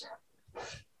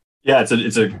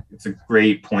 It's a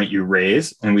great point you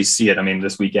raise, and we see it. I mean,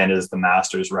 this weekend is the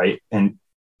Masters, right? And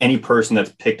any person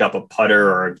that's picked up a putter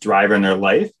or a driver in their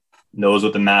life knows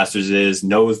what the Masters is,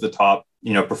 knows the top,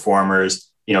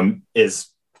 performers, is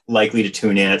likely to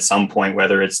tune in at some point,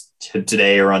 whether it's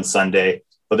today or on Sunday.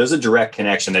 But there's a direct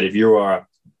connection that if you're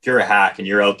a hack and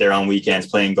you're out there on weekends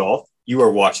playing golf, you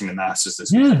are watching the Masters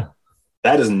this weekend.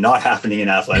 That is not happening in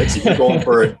athletics. If you're going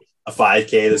for a 5K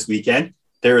this weekend,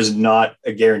 there is not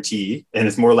a guarantee, and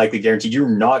it's more likely guaranteed you're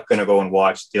not going to go and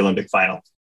watch the Olympic final.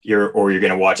 You're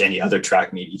going to watch any other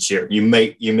track meet each year. You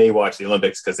may watch the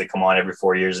Olympics because they come on every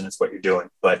 4 years and it's what you're doing.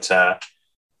 But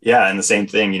and the same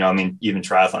thing, even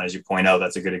triathlon, as you point out,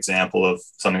 that's a good example of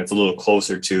something that's a little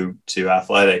closer to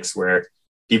athletics, where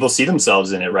people see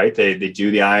themselves in it, right? They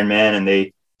do the Ironman and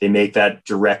they make that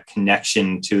direct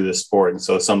connection to the sport. And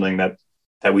so it's something that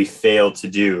we fail to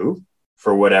do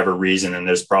for whatever reason. And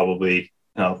there's probably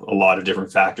a lot of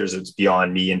different factors that's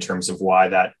beyond me in terms of why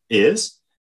that is.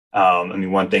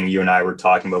 One thing you and I were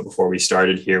talking about before we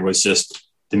started here was just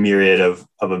the myriad of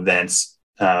events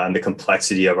and the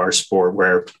complexity of our sport,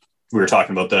 where we were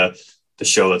talking about the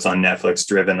show that's on Netflix,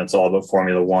 Driven, that's all about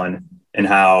Formula One, and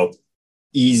how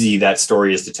easy that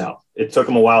story is to tell. It took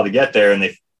them a while to get there, and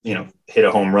they, hit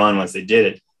a home run once they did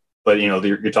it. But,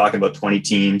 you're talking about 20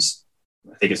 teams.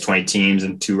 I think it's 20 teams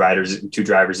and two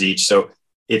drivers each. So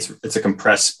it's a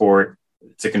compressed sport.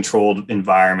 It's a controlled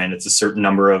environment. It's a certain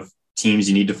number of teams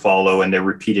you need to follow, and they're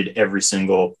repeated every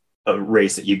single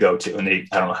race that you go to. And I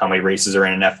don't know how many races are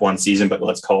in an F1 season, but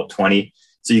let's call it 20.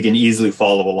 So you can easily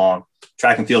follow along.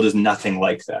 Track and field is nothing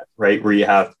like that, right? Where you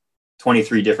have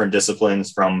 23 different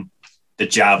disciplines, from the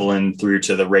javelin through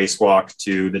to the race walk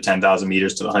to the 10,000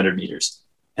 meters to the 100 meters.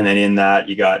 And then in that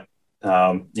you got,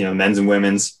 men's and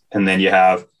women's, and then you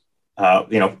have,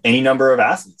 any number of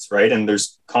athletes, right? And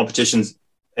there's competitions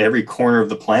every corner of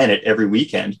the planet every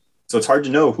weekend. So it's hard to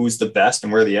know who's the best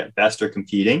and where the best are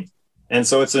competing. And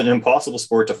so it's an impossible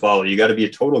sport to follow. You got to be a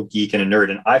total geek and a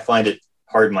nerd. And I find it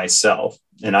hard myself.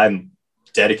 And I'm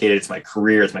dedicated. It's my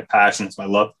career. It's my passion. It's my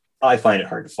love. I find it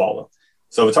hard to follow.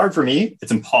 So it's hard for me.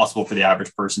 It's impossible for the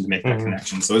average person to make that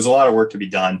connection. So there's a lot of work to be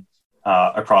done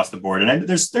across the board. And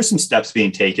there's some steps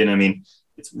being taken. I mean,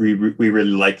 we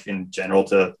really like in general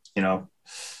to,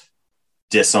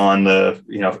 diss on the,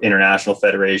 international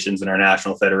federations and our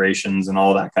national federations and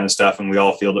all that kind of stuff. And we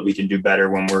all feel that we can do better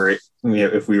when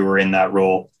if we were in that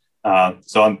role.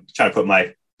 So I'm trying to put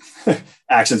my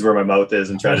actions where my mouth is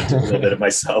and try to do a little bit of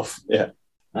myself. Yeah.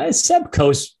 Seb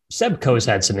Coase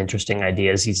had some interesting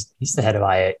ideas. He's the head of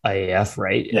IAF,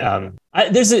 right? Yeah.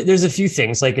 There's a few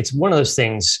things. Like, it's one of those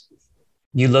things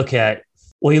you look at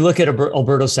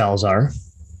Alberto Salazar,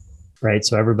 right?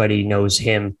 So everybody knows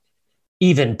him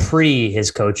even pre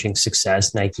his coaching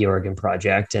success, Nike Oregon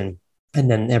Project. And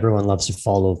then everyone loves to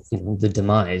follow the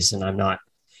demise. And I'm not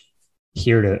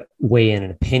here to weigh in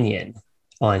an opinion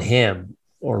on him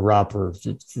or Rob or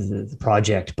the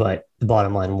project, but the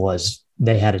bottom line was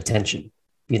they had attention.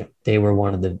 They were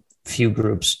one of the few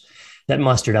groups that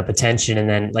mustered up attention. And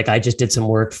then, like, I just did some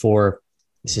work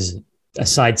this is a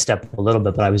sidestep a little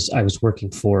bit, but I was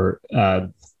working for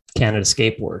Canada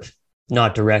Skateboard,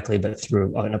 not directly, but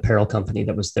through an apparel company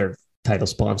that was their title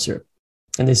sponsor.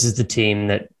 And this is the team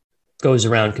that goes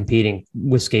around competing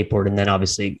with skateboard. And then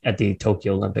obviously at the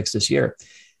Tokyo Olympics this year,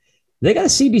 they got a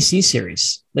CBC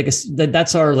series.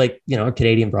 That's our, our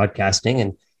Canadian broadcasting.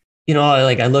 And,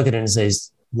 I look at it and say,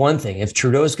 one thing, if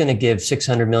Trudeau is going to give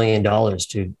 $600 million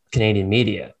to Canadian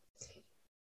media,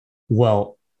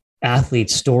 well, athlete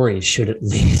stories should at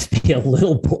least be a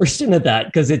little portion of that,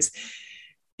 because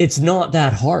it's not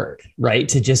that hard, right?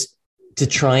 To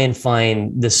try and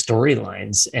find the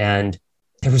storylines. And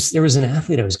there was an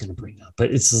athlete I was going to bring up,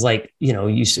 but it's like, you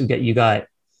got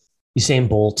Usain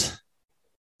Bolt,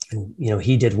 and,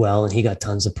 he did well and he got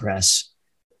tons of press,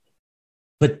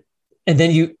 and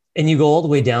then you go all the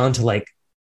way down to, like,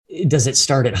 does it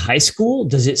start at high school?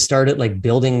 Does it start at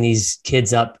building these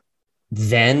kids up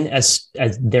then as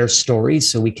their stories,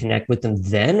 so we connect with them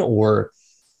then, or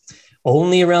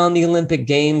only around the Olympic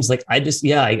Games? I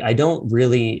don't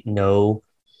really know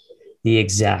the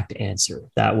exact answer.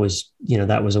 That was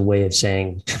a way of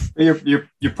saying. Your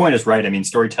point is right. I mean,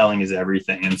 storytelling is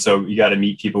everything. And so you got to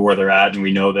meet people where they're at. And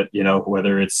we know that,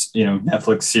 whether it's,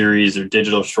 Netflix series or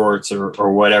digital shorts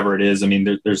or whatever it is, I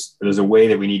mean, there's a way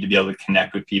that we need to be able to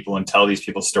connect with people and tell these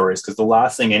people stories, because the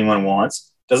last thing anyone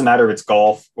wants, doesn't matter if it's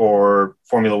golf or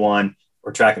Formula One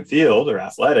or track and field or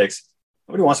athletics,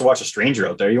 nobody wants to watch a stranger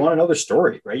out there. You want to know their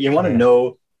story, right? You want to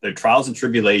know their trials and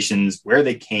tribulations, where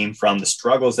they came from, the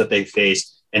struggles that they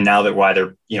faced, and now that why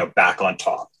they're, back on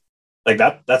top. Like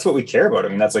that's what we care about. I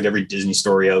mean, that's like every Disney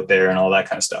story out there and all that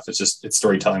kind of stuff. It's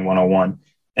storytelling 101.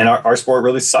 And our sport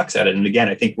really sucks at it. And again,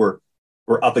 I think we're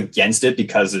up against it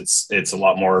because it's a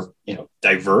lot more,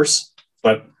 diverse,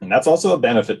 but that's also a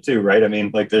benefit too, right? I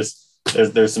mean, like there's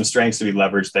some strengths to be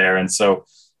leveraged there. And so,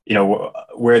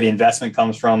 where the investment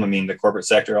comes from, I mean, the corporate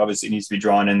sector obviously needs to be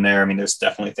drawn in there. I mean, there's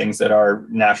definitely things that our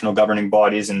national governing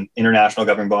bodies and international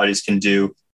governing bodies can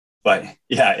do. But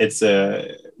yeah,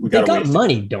 we got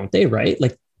money, don't they? Right?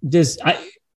 Like,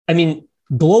 I mean,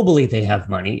 globally they have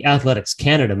money. Athletics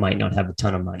Canada might not have a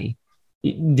ton of money.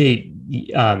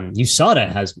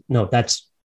 USADA has that's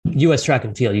U.S. Track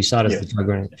and Field. USADA is the drug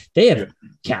running. They have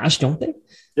cash, don't they?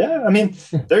 Yeah, I mean,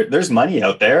 there's money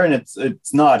out there, and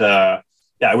it's not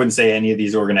I wouldn't say any of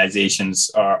these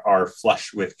organizations are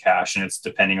flush with cash, and it's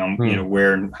depending on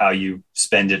where and how you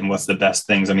spend it and what's the best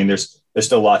things. I mean, there's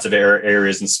still lots of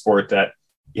areas in sport that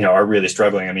are really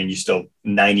struggling. I mean,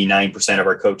 99% of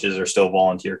our coaches are still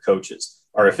volunteer coaches.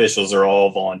 Our officials are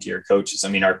all volunteer coaches. I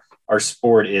mean, our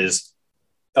sport is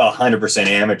 100%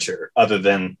 amateur, other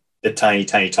than the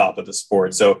tiny top of the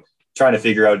sport. So trying to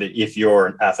figure out that if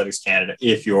you're Athletics Canada,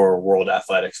 if you're World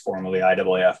Athletics, formerly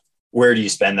IAAF, where do you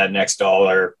spend that next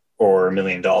dollar or $1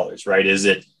 million, right? Is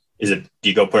it, do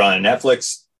you go put on a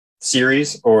Netflix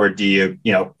series, or do you,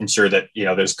 ensure that,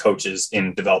 there's coaches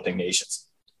in developing nations?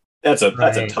 That's a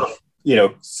tough,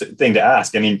 thing to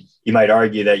ask. I mean, you might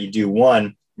argue that you do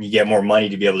one and you get more money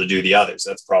to be able to do the others.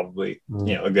 That's probably,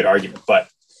 a good argument, but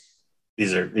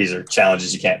these are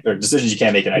challenges or decisions you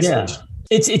can't make in isolation. Yeah.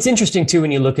 It's interesting too,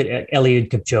 when you look at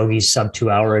Eliud Kipchoge's sub 2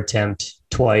 hour attempt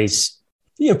twice.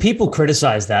 People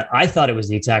criticize that. I thought it was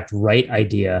the exact right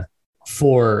idea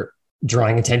for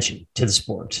drawing attention to the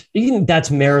sport. Even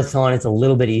that's marathon. It's a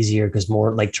little bit easier because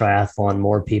more like triathlon,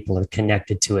 more people are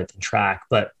connected to it than track,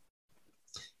 but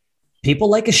people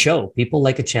like a show, people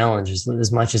like a challenge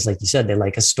as much as, like you said, they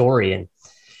like a story. And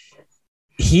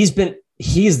he's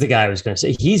the guy I was going to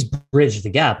say, he's bridged the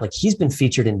gap. Like he's been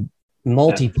featured in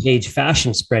multi-page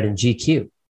fashion spread in GQ.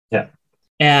 Yeah.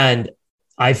 And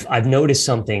I've noticed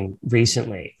something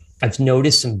recently. I've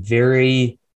noticed some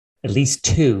at least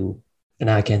two,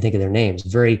 and I can't think of their names,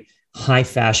 very high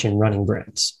fashion running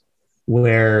brands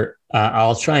where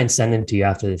I'll try and send them to you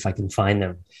after if I can find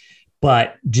them,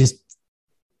 but just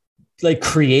like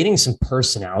creating some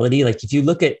personality. Like if you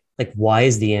look at like, why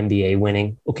is the NBA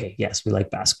winning? Okay. Yes, we like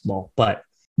basketball, but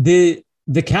the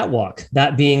catwalk,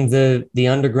 that being the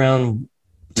underground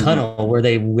tunnel where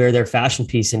they wear their fashion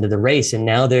piece into the race. And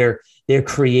now they're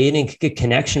creating a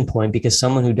connection point because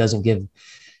someone who doesn't give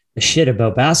a shit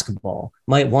about basketball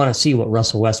might want to see what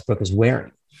Russell Westbrook is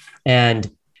wearing. And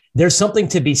there's something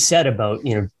to be said about,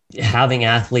 having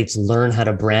athletes learn how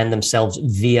to brand themselves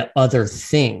via other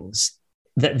things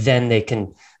that then they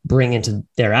can bring into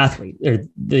their athlete or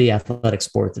the athletic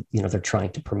sport that, they're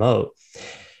trying to promote,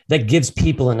 that gives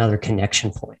people another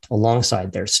connection point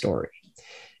alongside their story.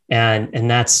 And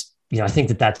that's, I think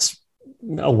that's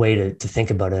a way to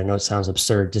think about it. I know it sounds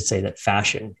absurd to say that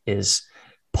fashion is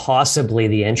possibly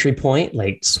the entry point,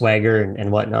 like swagger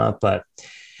and whatnot,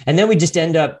 and then we just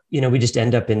end up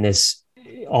in this,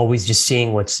 always just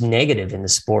seeing what's negative in the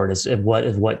sport as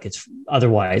what gets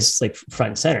otherwise like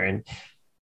front and center. And,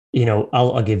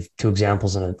 I'll give two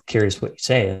examples, and I'm curious what you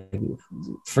say.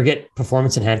 Forget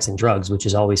performance enhancing drugs, which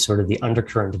is always sort of the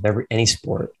undercurrent of any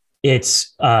sport.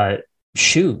 It's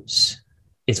shoes.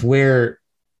 It's where,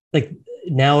 like,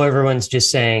 now everyone's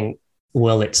just saying,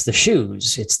 well, it's the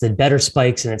shoes, it's the better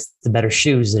spikes and it's the better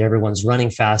shoes that everyone's running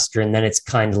faster. And then it's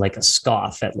kind of like a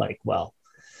scoff at like, well,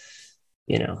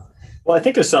 Well, I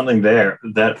think there's something there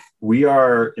that we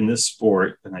are in this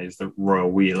sport, and I use the royal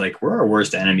we, like we're our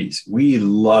worst enemies. We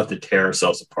love to tear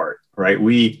ourselves apart, right?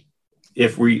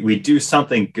 If we do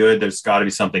something good, there's got to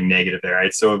be something negative there,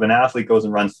 right? So if an athlete goes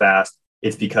and runs fast,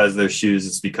 it's because their shoes,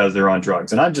 it's because they're on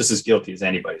drugs. And I'm just as guilty as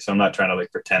anybody. So I'm not trying to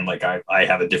like pretend like I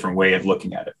have a different way of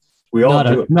looking at it. We all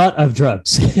do it. Not of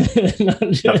drugs.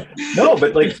 No,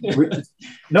 but like,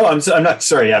 I'm not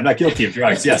sorry. I'm not guilty of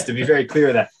drugs. Yes. To be very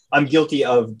clear that I'm guilty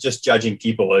of just judging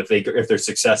people. If they're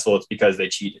successful, it's because they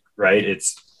cheated. Right.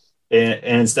 And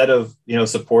instead of,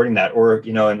 supporting that, or,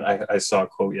 and I saw a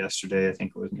quote yesterday, I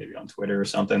think it was maybe on Twitter or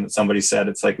something, that somebody said,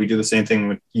 it's like, we do the same thing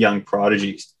with young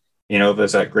prodigies. If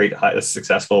there's that great,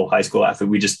 successful high school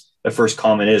athlete, the first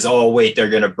comment is, oh, wait, they're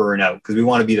going to burn out. Because we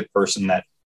want to be the person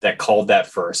that called that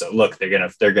first. So, look, they're going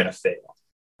to fail.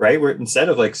 Right. We're instead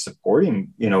of like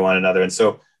supporting, one another. And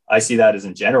so I see that as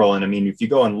in general. And I mean, if you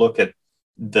go and look at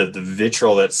the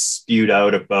vitriol that's spewed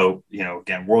out about,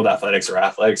 again, World Athletics or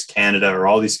Athletics Canada or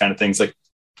all these kind of things, like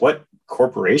what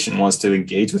corporation wants to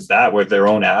engage with that, where their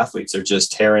own athletes are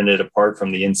just tearing it apart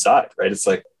from the inside. Right. It's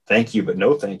like, thank you, but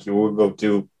no, thank you. We'll go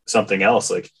do something else.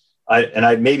 Like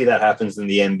maybe that happens in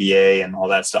the NBA and all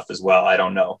that stuff as well. I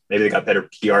don't know. Maybe they got better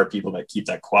PR people that keep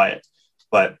that quiet,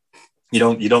 but you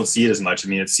don't see it as much. I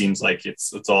mean, it seems like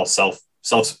it's all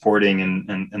self-supporting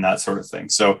and that sort of thing.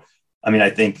 So, I mean,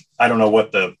 I don't know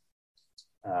what the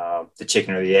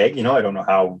chicken or the egg, I don't know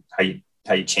how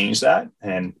you change that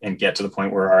and get to the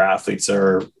point where our athletes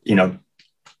are,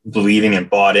 believing and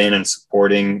bought in and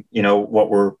supporting,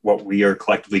 what we are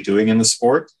collectively doing in the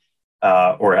sport.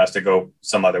 Or it has to go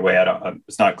some other way.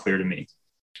 It's not clear to me.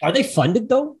 Are they funded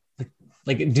though?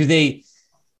 Like, do they,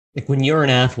 like when you're an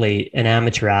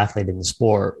amateur athlete in the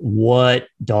sport, what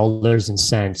dollars and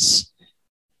cents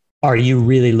are you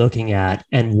really looking at?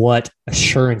 And what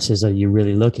assurances are you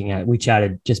really looking at? We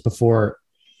chatted just before,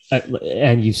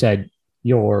 and you said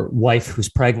your wife who's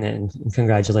pregnant, and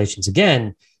congratulations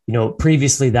again.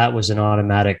 Previously that was an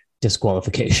automatic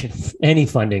disqualification, any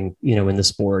funding, in the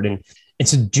sport. And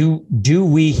so do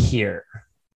we here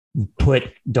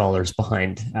put dollars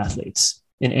behind athletes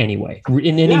in any way,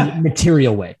 in any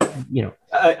material way?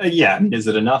 Yeah. Is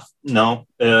it enough? No.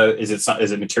 Is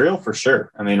it material? For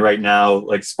sure. I mean, right now,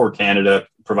 like Sport Canada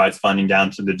provides funding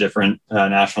down to the different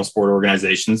national sport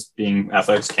organizations, being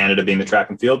Athletics Canada being the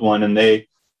track and field one. And they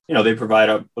provide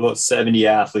about 70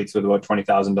 athletes with about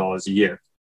 $20,000 a year.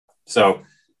 So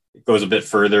it goes a bit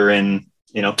further in,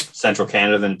 central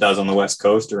Canada than it does on the West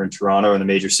Coast or in Toronto or in the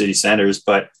major city centers.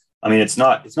 But I mean, it's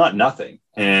not nothing.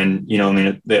 And,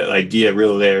 the idea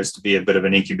really there is to be a bit of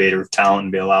an incubator of talent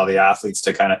and allow the athletes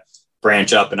to kind of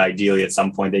branch up, and ideally at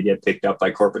some point they get picked up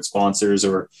by corporate sponsors,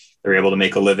 or they're able to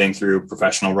make a living through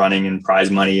professional running and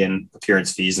prize money and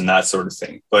appearance fees and that sort of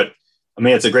thing. But I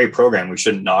mean, it's a great program. We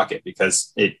shouldn't knock it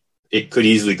because it could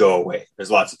easily go away. There's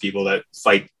lots of people that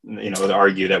fight, that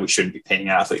argue that we shouldn't be paying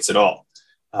athletes at all.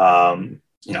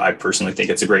 I personally think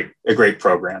it's a great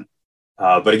program.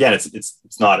 But again,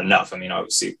 it's not enough. I mean,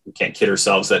 obviously we can't kid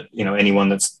ourselves that, anyone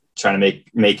that's trying to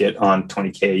make it on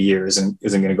 20K a year isn't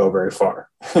going to go very far.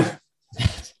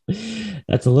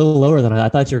 That's a little lower than I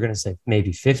thought you were going to say.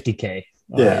 Maybe 50K.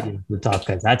 Yeah. The top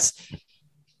guys.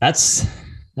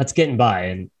 That's getting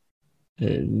by,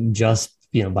 and just,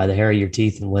 by the hair of your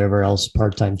teeth and whatever else,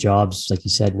 part-time jobs. Like you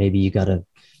said, maybe you got a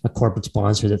corporate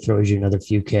sponsor that throws you another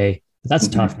few K. But that's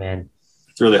tough, man.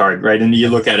 It's really hard, right? And you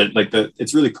look at it like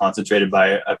it's really concentrated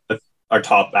by our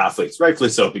top athletes, rightfully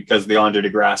so, because the Andre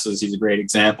DeGrasses, he's a great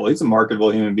example. He's a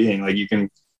marketable human being. Like, you can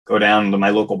go down to my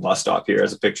local bus stop here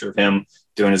as a picture of him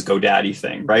doing his GoDaddy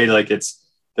thing, right? Like,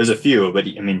 there's a few, but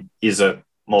he's a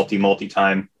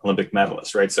multi-time Olympic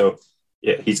medalist, right? So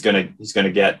yeah, he's gonna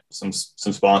get some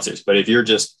sponsors. But if you're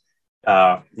just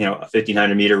a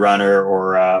 1,500 meter runner,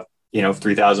 or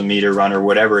 3,000 meter runner,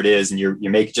 whatever it is, and you're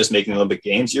making Olympic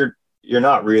Games, you're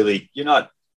not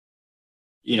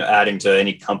adding to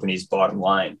any company's bottom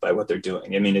line by what they're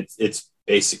doing. I mean, it's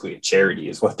basically a charity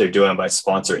is what they're doing by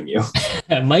sponsoring you.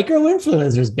 Micro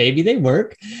influencers, baby, they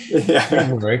work. Yeah.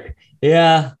 They work.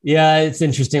 Yeah. It's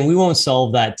interesting. We won't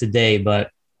solve that today,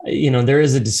 but there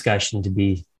is a discussion to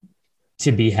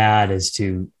be had as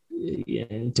to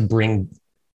bring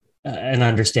an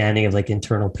understanding of like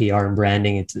internal PR and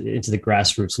branding into the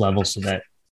grassroots level, so that.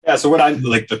 Yeah. So what I'm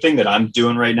like, the thing that I'm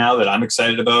doing right now that I'm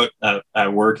excited about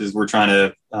at work is we're trying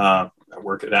to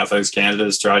work at Athletics Canada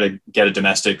is try to get a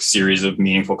domestic series of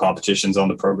meaningful competitions on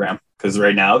the program. Because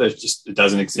right now it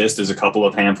doesn't exist. There's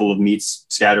a handful of meets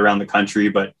scattered around the country,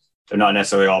 but they're not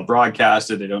necessarily all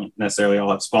broadcasted. They don't necessarily all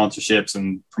have sponsorships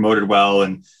and promoted well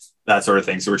and that sort of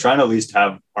thing. So we're trying to at least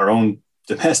have our own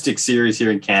domestic series here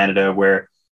in Canada where,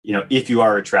 if you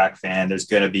are a track fan, there's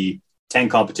going to be 10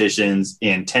 competitions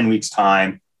in 10 weeks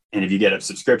time. And if you get a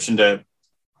subscription to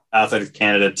Athletics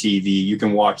Canada TV, you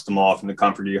can watch them all from the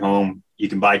comfort of your home. You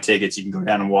can buy tickets. You can go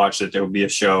down and watch it. There will be a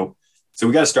show. So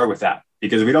we got to start with that,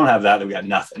 because if we don't have that, then we got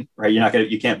nothing, right?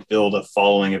 You can't build a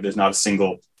following if there's not a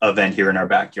single event here in our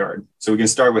backyard. So we can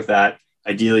start with that.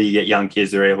 Ideally, you get young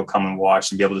kids that are able to come and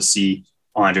watch and be able to see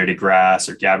Andre DeGrasse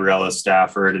or Gabriella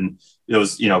Stafford and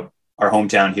those, our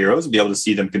hometown heroes, and be able to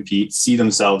see them compete, see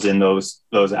themselves in those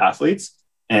athletes,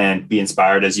 and be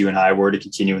inspired as you and I were to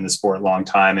continue in the sport a long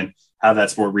time and have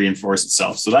that sport reinforce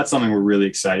itself. So that's something we're really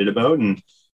excited about. And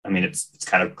I mean, it's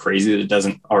kind of crazy that it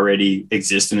doesn't already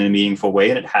exist in a meaningful way.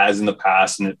 And it has in the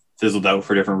past, and it fizzled out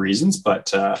for different reasons.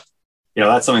 But,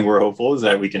 that's something we're hopeful is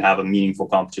that we can have a meaningful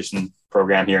competition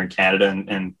program here in Canada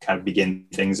and kind of begin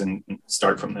things and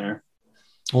start from there.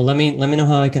 Well, let me know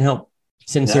how I can help.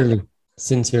 Sincerely.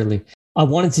 I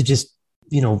wanted to just,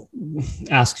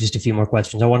 ask just a few more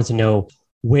questions. I wanted to know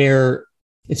where,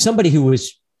 if somebody who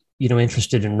was,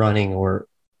 interested in running or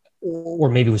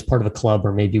maybe was part of a club,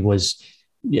 or maybe was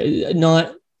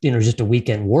not, just a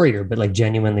weekend warrior, but like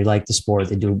genuinely like the sport,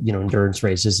 they do, endurance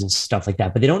races and stuff like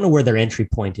that, but they don't know where their entry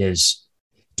point is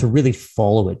to really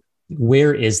follow it.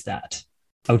 Where is that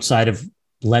outside of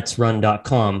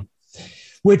letsrun.com,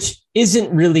 which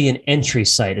isn't really an entry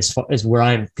site as far as where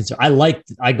I'm concerned.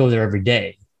 I go there every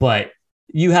day, but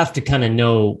you have to kind of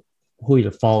know who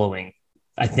you're following,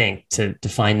 I think, to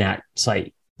find that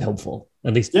site helpful,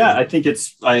 at least. Yeah, I think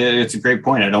it's a great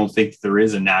point. I don't think there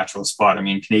is a natural spot. I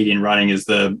mean, Canadian Running is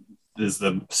the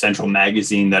central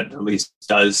magazine that at least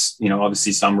does,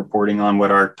 obviously some reporting on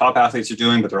what our top athletes are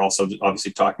doing, but they're also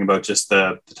obviously talking about just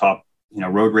the top,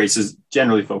 road races,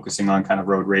 generally focusing on kind of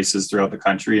road races throughout the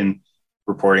country and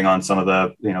reporting on some of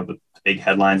the, the big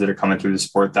headlines that are coming through the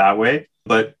sport that way.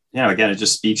 But, again, it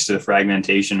just speaks to the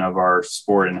fragmentation of our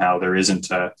sport and how there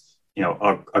isn't a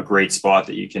great spot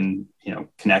that you can,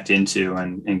 connect into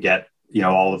and get,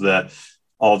 all of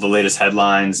the latest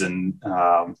headlines. And,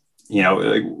 to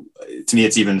me,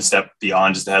 it's even a step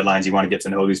beyond just the headlines. You want to get to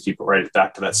know these people, right? It's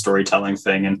back to that storytelling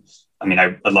thing. And I mean,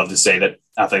 I'd love to say that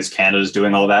Athletics Canada is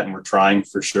doing all that and we're trying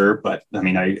for sure. But I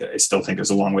mean, I still think there's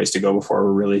a long ways to go before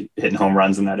we're really hitting home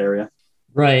runs in that area.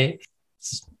 Right.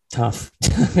 It's tough.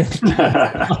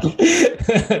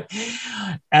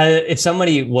 If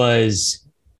somebody was,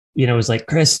 was like,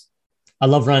 Chris, I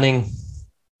love running,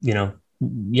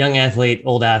 young athlete,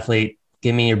 old athlete,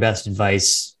 give me your best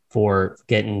advice for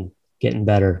getting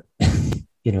better.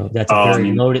 That's a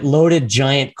very loaded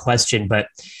giant question, but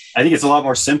I think it's a lot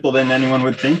more simple than anyone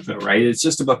would think, though, right? It's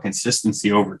just about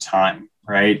consistency over time,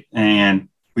 right? And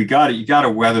you got to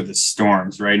weather the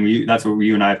storms, right? And that's what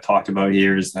you and I have talked about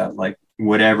here, is that, like,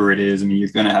 whatever it is, I mean, you're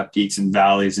going to have peaks and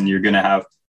valleys, and you're going to have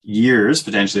years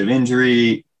potentially of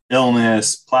injury,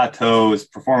 illness, plateaus,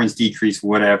 performance decrease,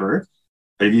 whatever.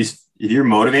 But if you're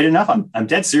motivated enough, I'm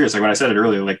dead serious. Like when I said it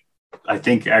earlier, like, I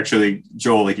think actually,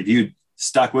 Joel, like if you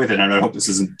stuck with it, and I hope this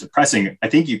isn't depressing, I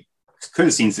think you could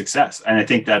have seen success. And I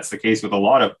think that's the case with a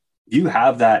lot of, if you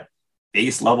have that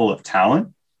base level of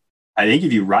talent, I think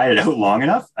if you ride it out long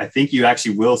enough, I think you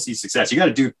actually will see success. You got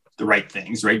to do the right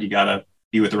things, right? You got to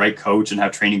be with the right coach and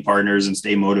have training partners and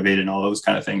stay motivated and all those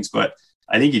kind of things. But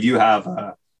I think if you have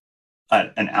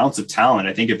an ounce of talent,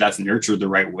 I think if that's nurtured the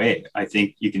right way, I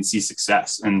think you can see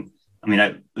success. And I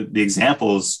mean, the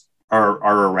examples are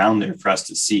around there for us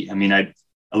to see. I mean, I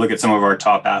look at some of our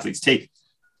top athletes, take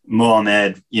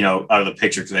Mohamed, out of the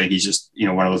picture, because I think he's just,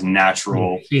 one of those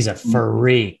natural. He's a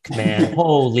freak, man.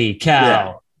 Holy cow.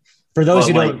 Yeah. For those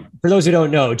who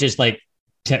don't know,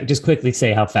 just quickly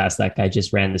say how fast that guy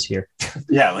just ran this year.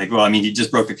 Yeah. He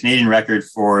just broke the Canadian record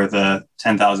for the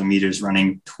 10,000 meters,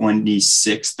 running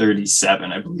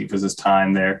 26:37, I believe was his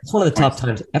time there. It's one of the top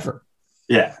times ever.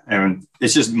 Yeah. And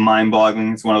it's just mind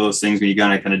boggling. It's one of those things where you got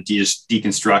to kind of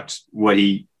deconstruct what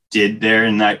he did there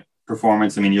in that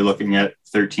performance. I mean, you're looking at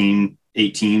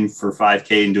 13:18 for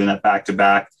 5K and doing that back to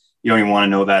back. You don't even want to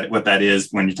know what that is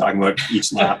when you're talking about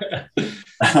each lap.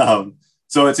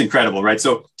 So it's incredible, right?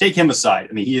 So take him aside.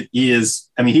 I mean, he's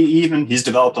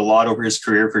developed a lot over his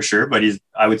career for sure, but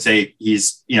I would say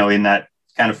he's, in that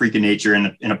kind of freak of nature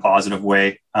in a positive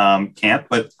way camp.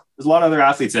 But there's a lot of other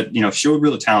athletes that, showed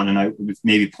real talent. And I would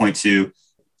maybe point to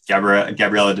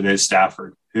Gabriela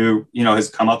Davies-Stafford, who, has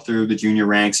come up through the junior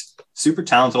ranks, super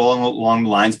talented along the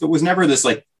lines, but was never this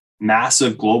like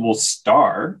massive global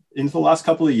star in the last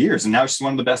couple of years. And now she's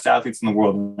one of the best athletes in the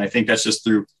world. And I think that's just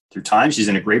through time. She's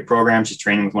in a great program. She's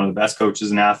training with one of the best coaches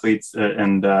and athletes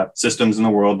and systems in the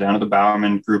world down at the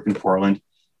Bowerman group in Portland.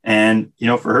 And,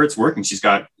 for her, it's working. She's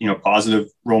got, positive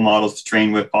role models to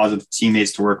train with, positive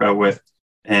teammates to work out with.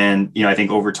 And, I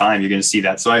think over time, you're going to see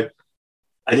that. So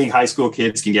I think high school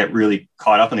kids can get really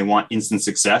caught up and they want instant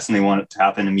success and they want it to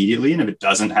happen immediately. And if it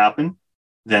doesn't happen,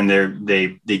 then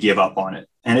they give up on it.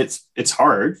 And it's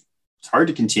hard. It's hard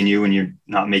to continue when you're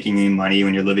not making any money,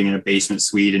 when you're living in a basement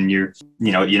suite and you're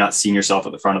not seeing yourself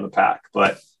at the front of the pack.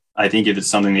 But I think if it's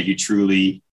something that you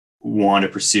truly want to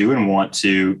pursue and want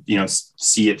to,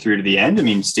 see it through to the end, I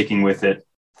mean, sticking with it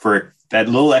for that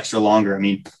little extra longer. I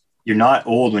mean, you're not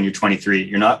old when you're 23.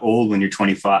 You're not old when you're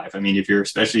 25. I mean, if you're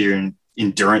in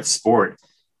endurance sport,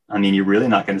 I mean, you're really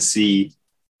not going to see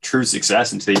true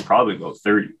success until you probably go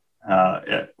 30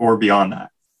 or beyond that.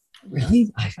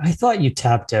 Really? I thought you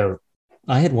tapped out.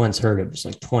 I had once heard it was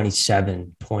like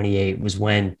 27, 28 was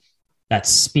when that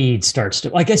speed starts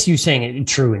to, I guess you're saying it in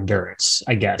true endurance,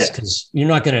 I guess, because you're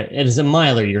not going to, as a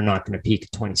miler, you're not going to peak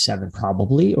at 27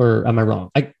 probably, or am I wrong?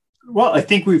 I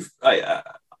think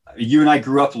you and I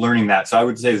grew up learning that. So I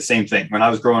would say the same thing. When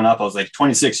I was growing up, I was like,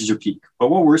 26 is your peak.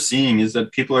 But what we're seeing is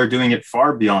that people are doing it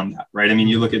far beyond that, right? I mean,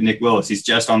 you look at Nick Willis, he's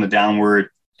just on the downward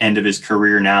end of his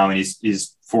career now, and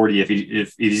he's 40.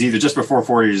 If he's either just before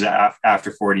 40 or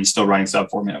after 40, he's still running sub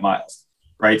 4-minute miles,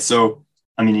 right? So,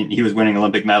 I mean, he was winning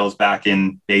Olympic medals back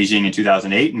in Beijing in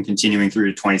 2008 and continuing through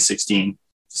to 2016.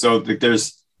 So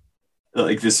there's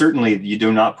certainly you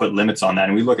do not put limits on that.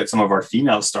 And we look at some of our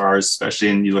female stars, especially,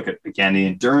 and you look at, again, the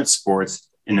endurance sports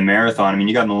in the marathon. I mean,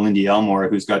 you got Melindy Elmore,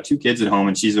 who's got 2 kids at home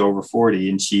and she's over 40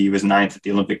 and she was 9th at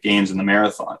the Olympic Games in the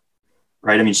marathon,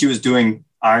 right? I mean, she was doing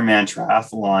Ironman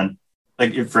triathlon.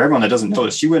 Like, for everyone that doesn't know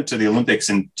this, she went to the Olympics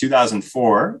in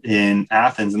 2004 in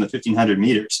Athens in the 1500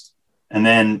 meters and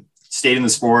then stayed in the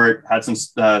sport, had some,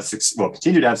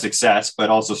 continued to have success, but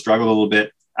also struggled a little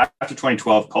bit. After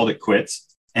 2012, called it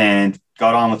quits and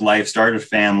got on with life, started a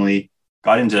family,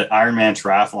 got into Ironman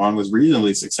triathlon, was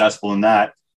reasonably successful in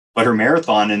that. But her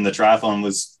marathon in the triathlon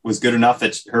was good enough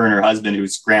that her and her husband,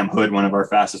 who's Graham Hood, one of our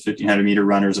fastest 1500 meter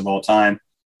runners of all time,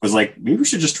 was like, maybe we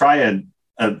should just try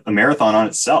a marathon on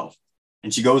itself.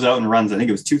 And she goes out and runs, I think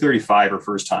it was 2:35 her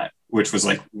first time, which was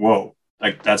like, whoa,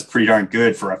 like that's pretty darn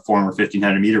good for a former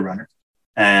 1500 meter runner.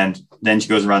 And then she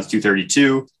goes and runs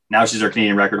 2:32. Now she's our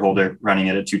Canadian record holder running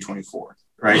it at 2:24.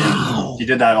 Right. Wow. And she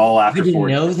did that all after 40. I didn't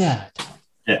know that.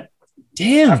 Yeah.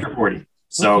 Damn. After 40.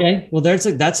 So, okay. Well, that's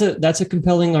a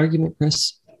compelling argument,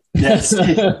 Chris. Yes.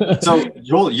 So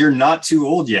Joel, you're not too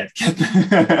old yet.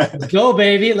 Let's go,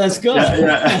 baby. Let's go.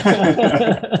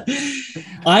 Yeah.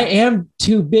 I am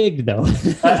too big though.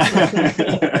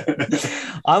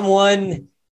 I'm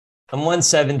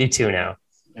 172 now.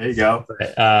 There you go. But,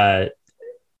 it's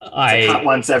a hot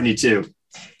 172.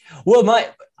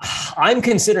 Well, I'm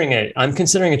considering it. I'm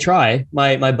considering a try.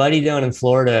 My buddy down in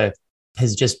Florida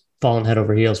has just fallen head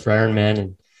over heels for Ironman,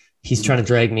 and he's trying to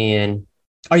drag me in.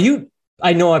 Are you?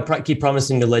 I know I keep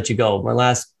promising to let you go. My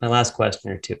last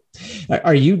question or two.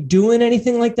 Are you doing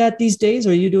anything like that these days?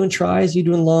 Are you doing tries? Are you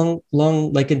doing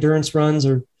long like endurance runs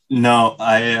or? No,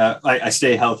 I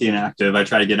stay healthy and active. I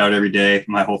try to get out every day.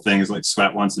 My whole thing is like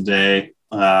sweat once a day.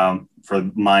 For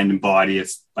mind and body,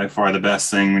 it's by far the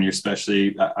best thing when you're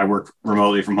especially, I work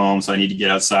remotely from home. So I need to get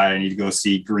outside. I need to go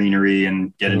see greenery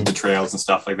and get into trails and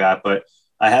stuff like that. But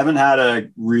I haven't had a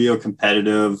real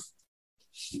competitive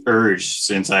urge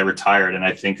since I retired. And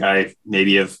I think I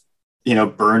maybe have,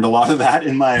 burned a lot of that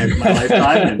in my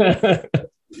lifetime. And,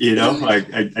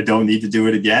 I don't need to do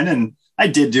it again. And I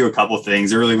did do a couple of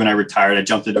things early when I retired. I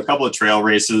jumped into a couple of trail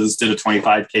races, did a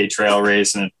 25K trail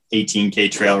race and an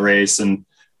 18K trail race. And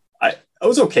I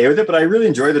was okay with it, but I really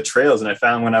enjoyed the trails. And I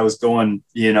found when I was going,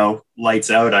 lights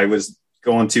out, I was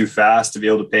going too fast to be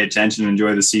able to pay attention and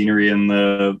enjoy the scenery and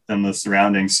the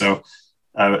surroundings. So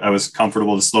I was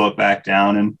comfortable to slow it back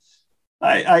down. And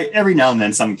I every now and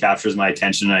then something captures my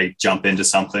attention. I jump into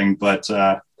something, but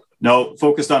no,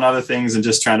 focused on other things and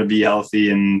just trying to be healthy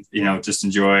and, just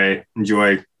enjoy,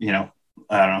 I don't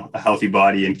know, a healthy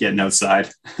body and getting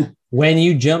outside. When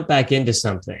you jump back into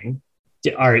something,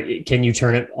 can you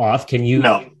turn it off? Can you?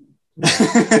 No.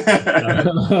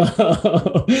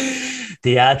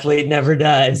 The athlete never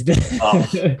dies.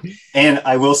 And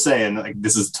I will say, and like,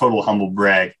 this is total humble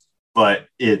brag, but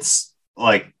it's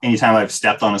like anytime I've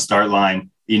stepped on a start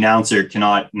line, the announcer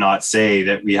cannot not say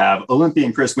that we have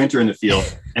Olympian Chris Winter in the field.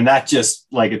 And that just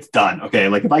like, it's done. Okay.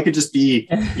 Like if I could just be,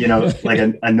 like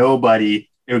a nobody,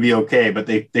 it would be okay. But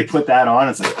they put that on.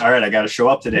 It's like, all right, I got to show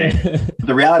up today.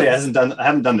 The reality, I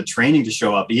haven't done the training to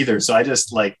show up either. So I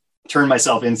just like turn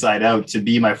myself inside out to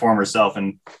be my former self.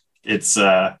 And it's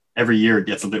every year it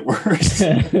gets a bit worse.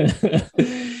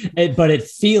 But it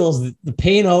feels the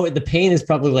pain. Oh, the pain is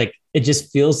probably like, it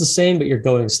just feels the same, but you're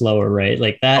going slower, right?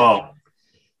 Like that. Oh,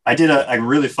 I did a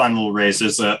really fun little race.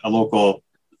 There's a local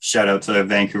shout out to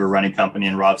Vancouver running company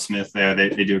and Rob Smith there.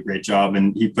 They do a great job.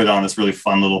 And he put on this really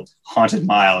fun little haunted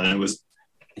mile. And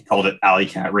he called it Alley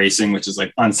Cat Racing, which is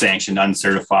like unsanctioned,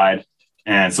 uncertified.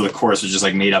 And so the course was just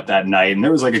like made up that night. And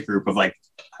there was like a group of like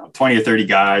 20 or 30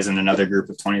 guys and another group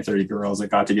of 20 or 30 girls that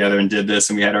got together and did this.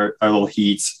 And we had our little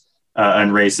heats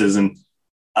and races. And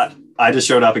I just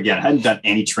showed up again. I hadn't done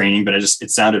any training, but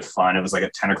it sounded fun. It was like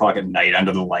at 10 o'clock at night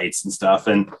under the lights and stuff,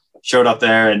 and showed up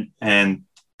there and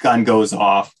gun goes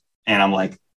off. And I'm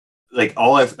like I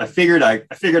figured I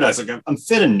was like, I'm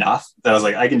fit enough that I was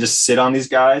like, I can just sit on these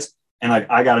guys. And like,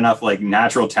 I got enough like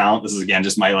natural talent. This is again,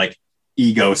 just my like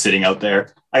ego sitting out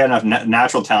there. I got enough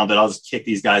natural talent that I'll just kick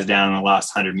these guys down in the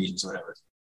last 100 meters or whatever.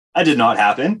 That did not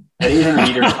happen. At 800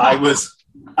 meters,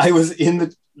 I was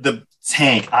in the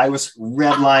tank. I was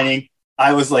redlining.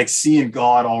 I was like seeing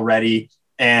God already.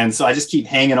 And so I just keep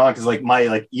hanging on because like my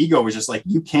like ego was just like,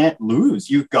 you can't lose.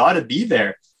 You've got to be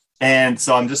there. And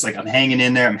so I'm just like, I'm hanging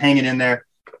in there.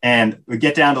 And we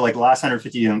get down to like the last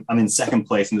 150 and I'm in second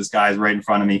place and this guy's right in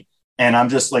front of me. And I'm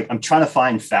just like, I'm trying to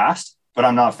find fast, but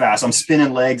I'm not fast. I'm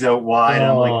spinning legs out wide.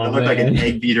 I'm like, I look like an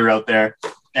egg beater out there.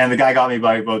 And the guy got me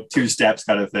by about 2 steps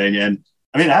kind of thing. And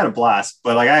I mean, I had a blast,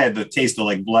 but like I had the taste of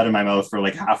like blood in my mouth for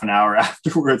like half an hour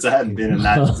afterwards. I hadn't been in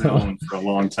that zone for a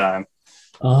long time.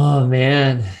 Oh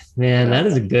man, that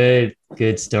is a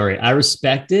good story. I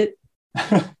respect it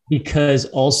because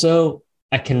also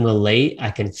I can relate.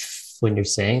 When you're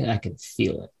saying, I can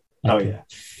feel it.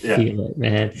 Feel it,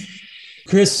 man.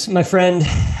 Chris, my friend,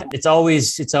 it's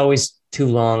always too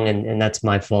long, and that's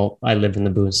my fault. I live in the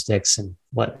boonsticks and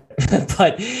what,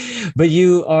 but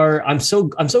you are. I'm so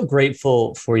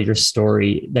grateful for your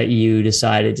story that you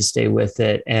decided to stay with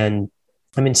it, and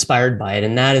I'm inspired by it,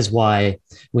 and that is why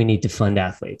we need to fund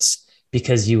athletes,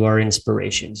 because you are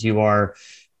inspirations. You are,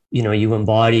 you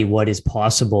embody what is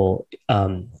possible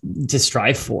to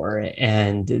strive for,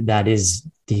 and that is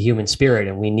the human spirit,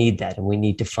 and we need that, and we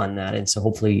need to fund that, and so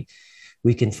hopefully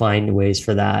we can find ways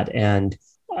for that. And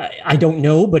I don't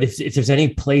know, but if there's any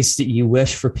place that you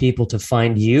wish for people to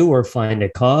find you or find a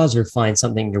cause or find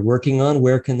something you're working on,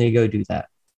 where can they go do that?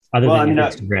 Other than your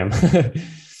Instagram.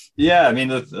 Yeah. I mean,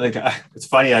 like, it's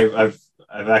funny. I've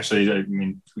actually, I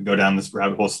mean, we go down this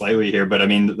rabbit hole slightly here, but I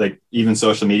mean, like even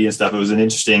social media and stuff, it was an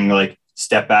interesting, like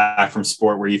step back from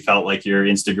sport where you felt like your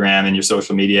Instagram and your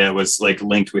social media was like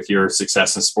linked with your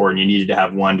success in sport and you needed to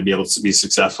have one to be able to be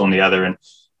successful in the other. And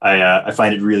I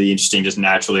find it really interesting, just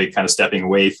naturally kind of stepping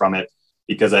away from it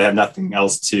because I have nothing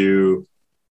else to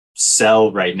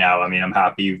sell right now. I mean, I'm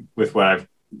happy with what I'm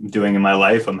doing in my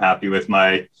life. I'm happy with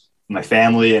my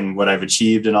family and what I've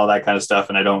achieved and all that kind of stuff.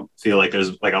 And I don't feel like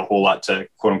there's like a whole lot to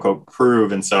quote unquote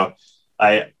prove. And so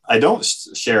I don't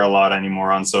share a lot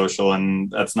anymore on social,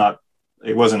 and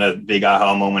it wasn't a big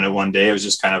aha moment at one day. It was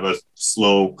just kind of a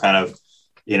slow kind of,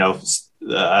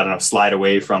 I don't know, slide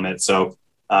away from it. So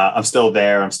I'm still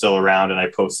there, I'm still around, and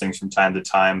I post things from time to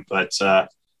time. But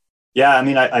yeah, I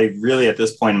mean, I really, at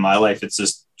this point in my life, it's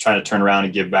just trying to turn around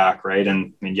and give back. Right.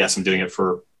 And I mean, yes, I'm doing it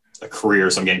for a career,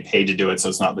 so I'm getting paid to do it. So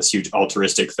it's not this huge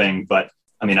altruistic thing, but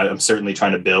I mean, I'm certainly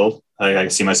trying to build. I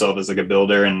see myself as like a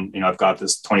builder, and, I've got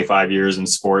this 25 years in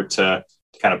sport to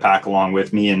kind of pack along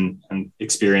with me and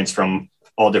experience from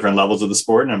all different levels of the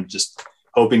sport. And I'm just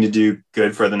hoping to do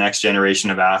good for the next generation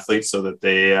of athletes so that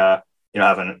they,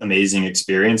 have an amazing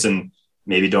experience and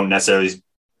maybe don't necessarily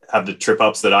have the trip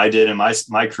ups that I did in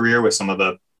my career with some of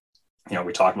the,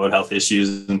 we talk about health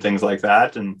issues and things like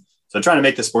that. And so I'm trying to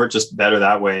make the sport just better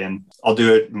that way. And I'll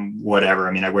do it whatever.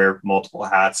 I mean, I wear multiple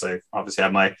hats. I obviously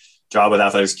have my job with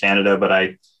Athletics Canada, but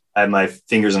I have my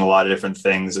fingers in a lot of different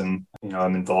things. And,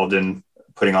 I'm involved in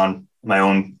putting on my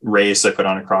own race. I put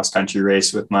on a cross country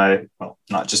race with not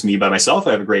just me by myself.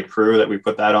 I have a great crew that we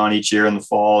put that on each year in the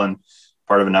fall, and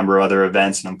part of a number of other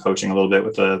events. And I'm coaching a little bit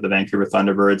with the Vancouver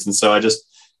Thunderbirds. And so I just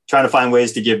trying to find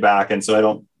ways to give back. And so I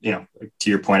don't, to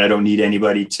your point, I don't need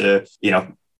anybody to,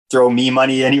 throw me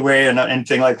money anyway and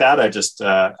anything like that. I just,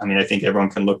 I think everyone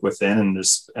can look within, and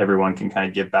everyone can kind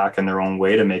of give back in their own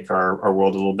way to make our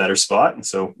world a little better spot. And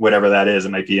so whatever that is,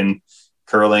 it might be in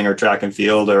curling or track and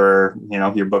field or,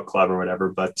 your book club or whatever,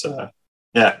 but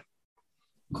yeah.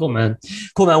 Cool, man.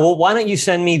 Well, why don't you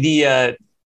send me the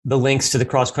links to the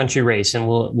cross country race, and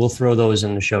we'll throw those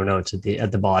in the show notes at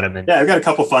the bottom. And yeah, I've got a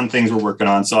couple fun things we're working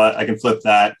on, so I can flip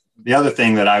that. The other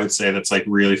thing that I would say that's like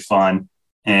really fun,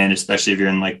 and especially if you're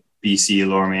in like BC,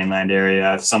 Lower Mainland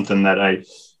area, it's something that I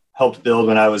helped build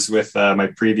when I was with my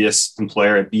previous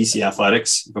employer at BC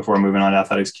Athletics before moving on to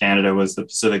Athletics Canada, was the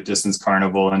Pacific Distance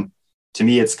Carnival. And to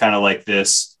me, it's kind of like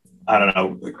this, I don't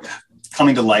know,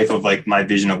 coming to life of like my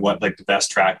vision of what like the best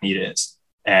track meet is.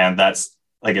 And that's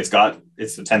like, it's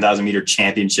the 10,000 meter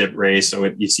championship race. So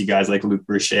you see guys like Luc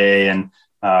Brochet and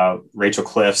Rachel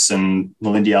Cliffs and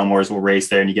Melindy Elmores will race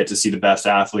there, and you get to see the best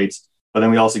athletes. But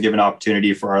then we also give an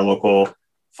opportunity for our local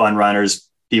fun runners,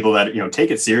 people that, take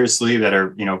it seriously, that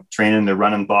are, training, they're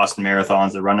running Boston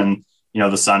marathons, they're running,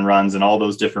 the Sun Runs and all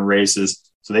those different races.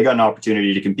 So they got an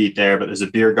opportunity to compete there, but there's a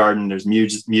beer garden, there's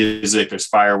music, there's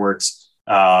fireworks.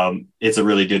 It's a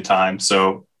really good time.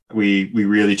 So we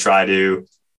really try to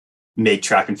make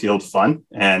track and field fun.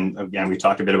 And again, we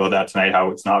talked a bit about that tonight, how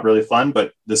it's not really fun,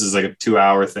 but this is like a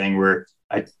 2-hour thing where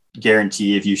I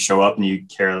guarantee if you show up and you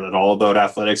care at all about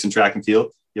athletics and track and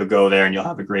field, you'll go there and you'll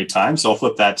have a great time. So I'll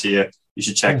flip that to you. You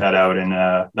should check that out.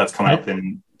 And that's coming up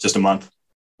in just a month.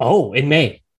 Oh, in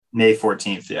May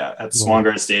 14th. Yeah. At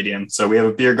Swangard Stadium. So we have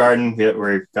a beer garden.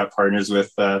 We've got partners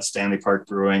with Stanley Park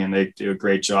Brewing, and they do a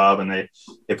great job, and they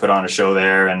put on a show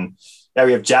there. And yeah,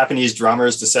 we have Japanese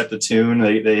drummers to set the tune.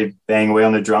 They bang away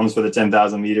on the drums for the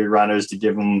 10,000 meter runners to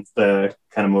give them the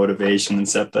kind of motivation and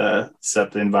set the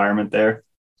environment there.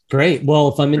 Great. Well,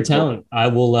 if I'm in town, I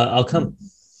will, I'll come.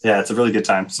 Yeah, it's a really good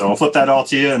time. So I'll flip that all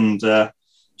to you. And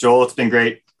Joel, it's been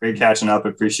great catching up. I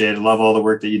appreciate it. Love all the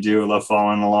work that you do. I love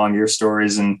following along your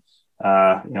stories and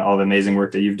all the amazing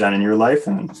work that you've done in your life.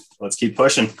 And let's keep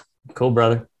pushing. Cool,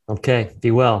 brother. Okay.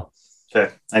 Be well.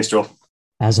 Okay. Thanks, Joel.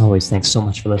 As always, thanks so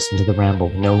much for listening to The Ramble.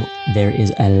 We know there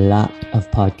is a lot of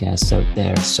podcasts out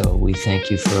there, so we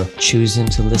thank you for choosing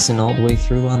to listen all the way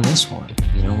through on this one.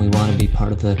 We want to be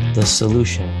part of the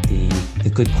solution,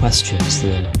 the good questions,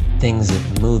 the things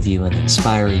that move you and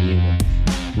inspire you,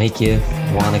 make you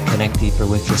want to connect deeper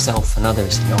with yourself and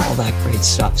others, all that great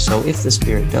stuff. So if the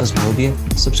spirit does move you,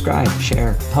 subscribe,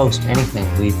 share, post, anything.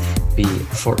 We'd be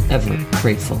forever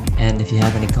grateful. And if you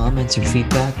have any comments or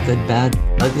feedback, good, bad,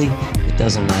 ugly, it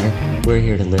doesn't matter. We're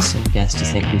here to listen. Guests you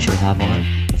think we should have on,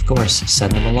 of course,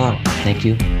 send them along. Thank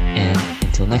you. And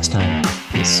until next time,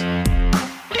 peace.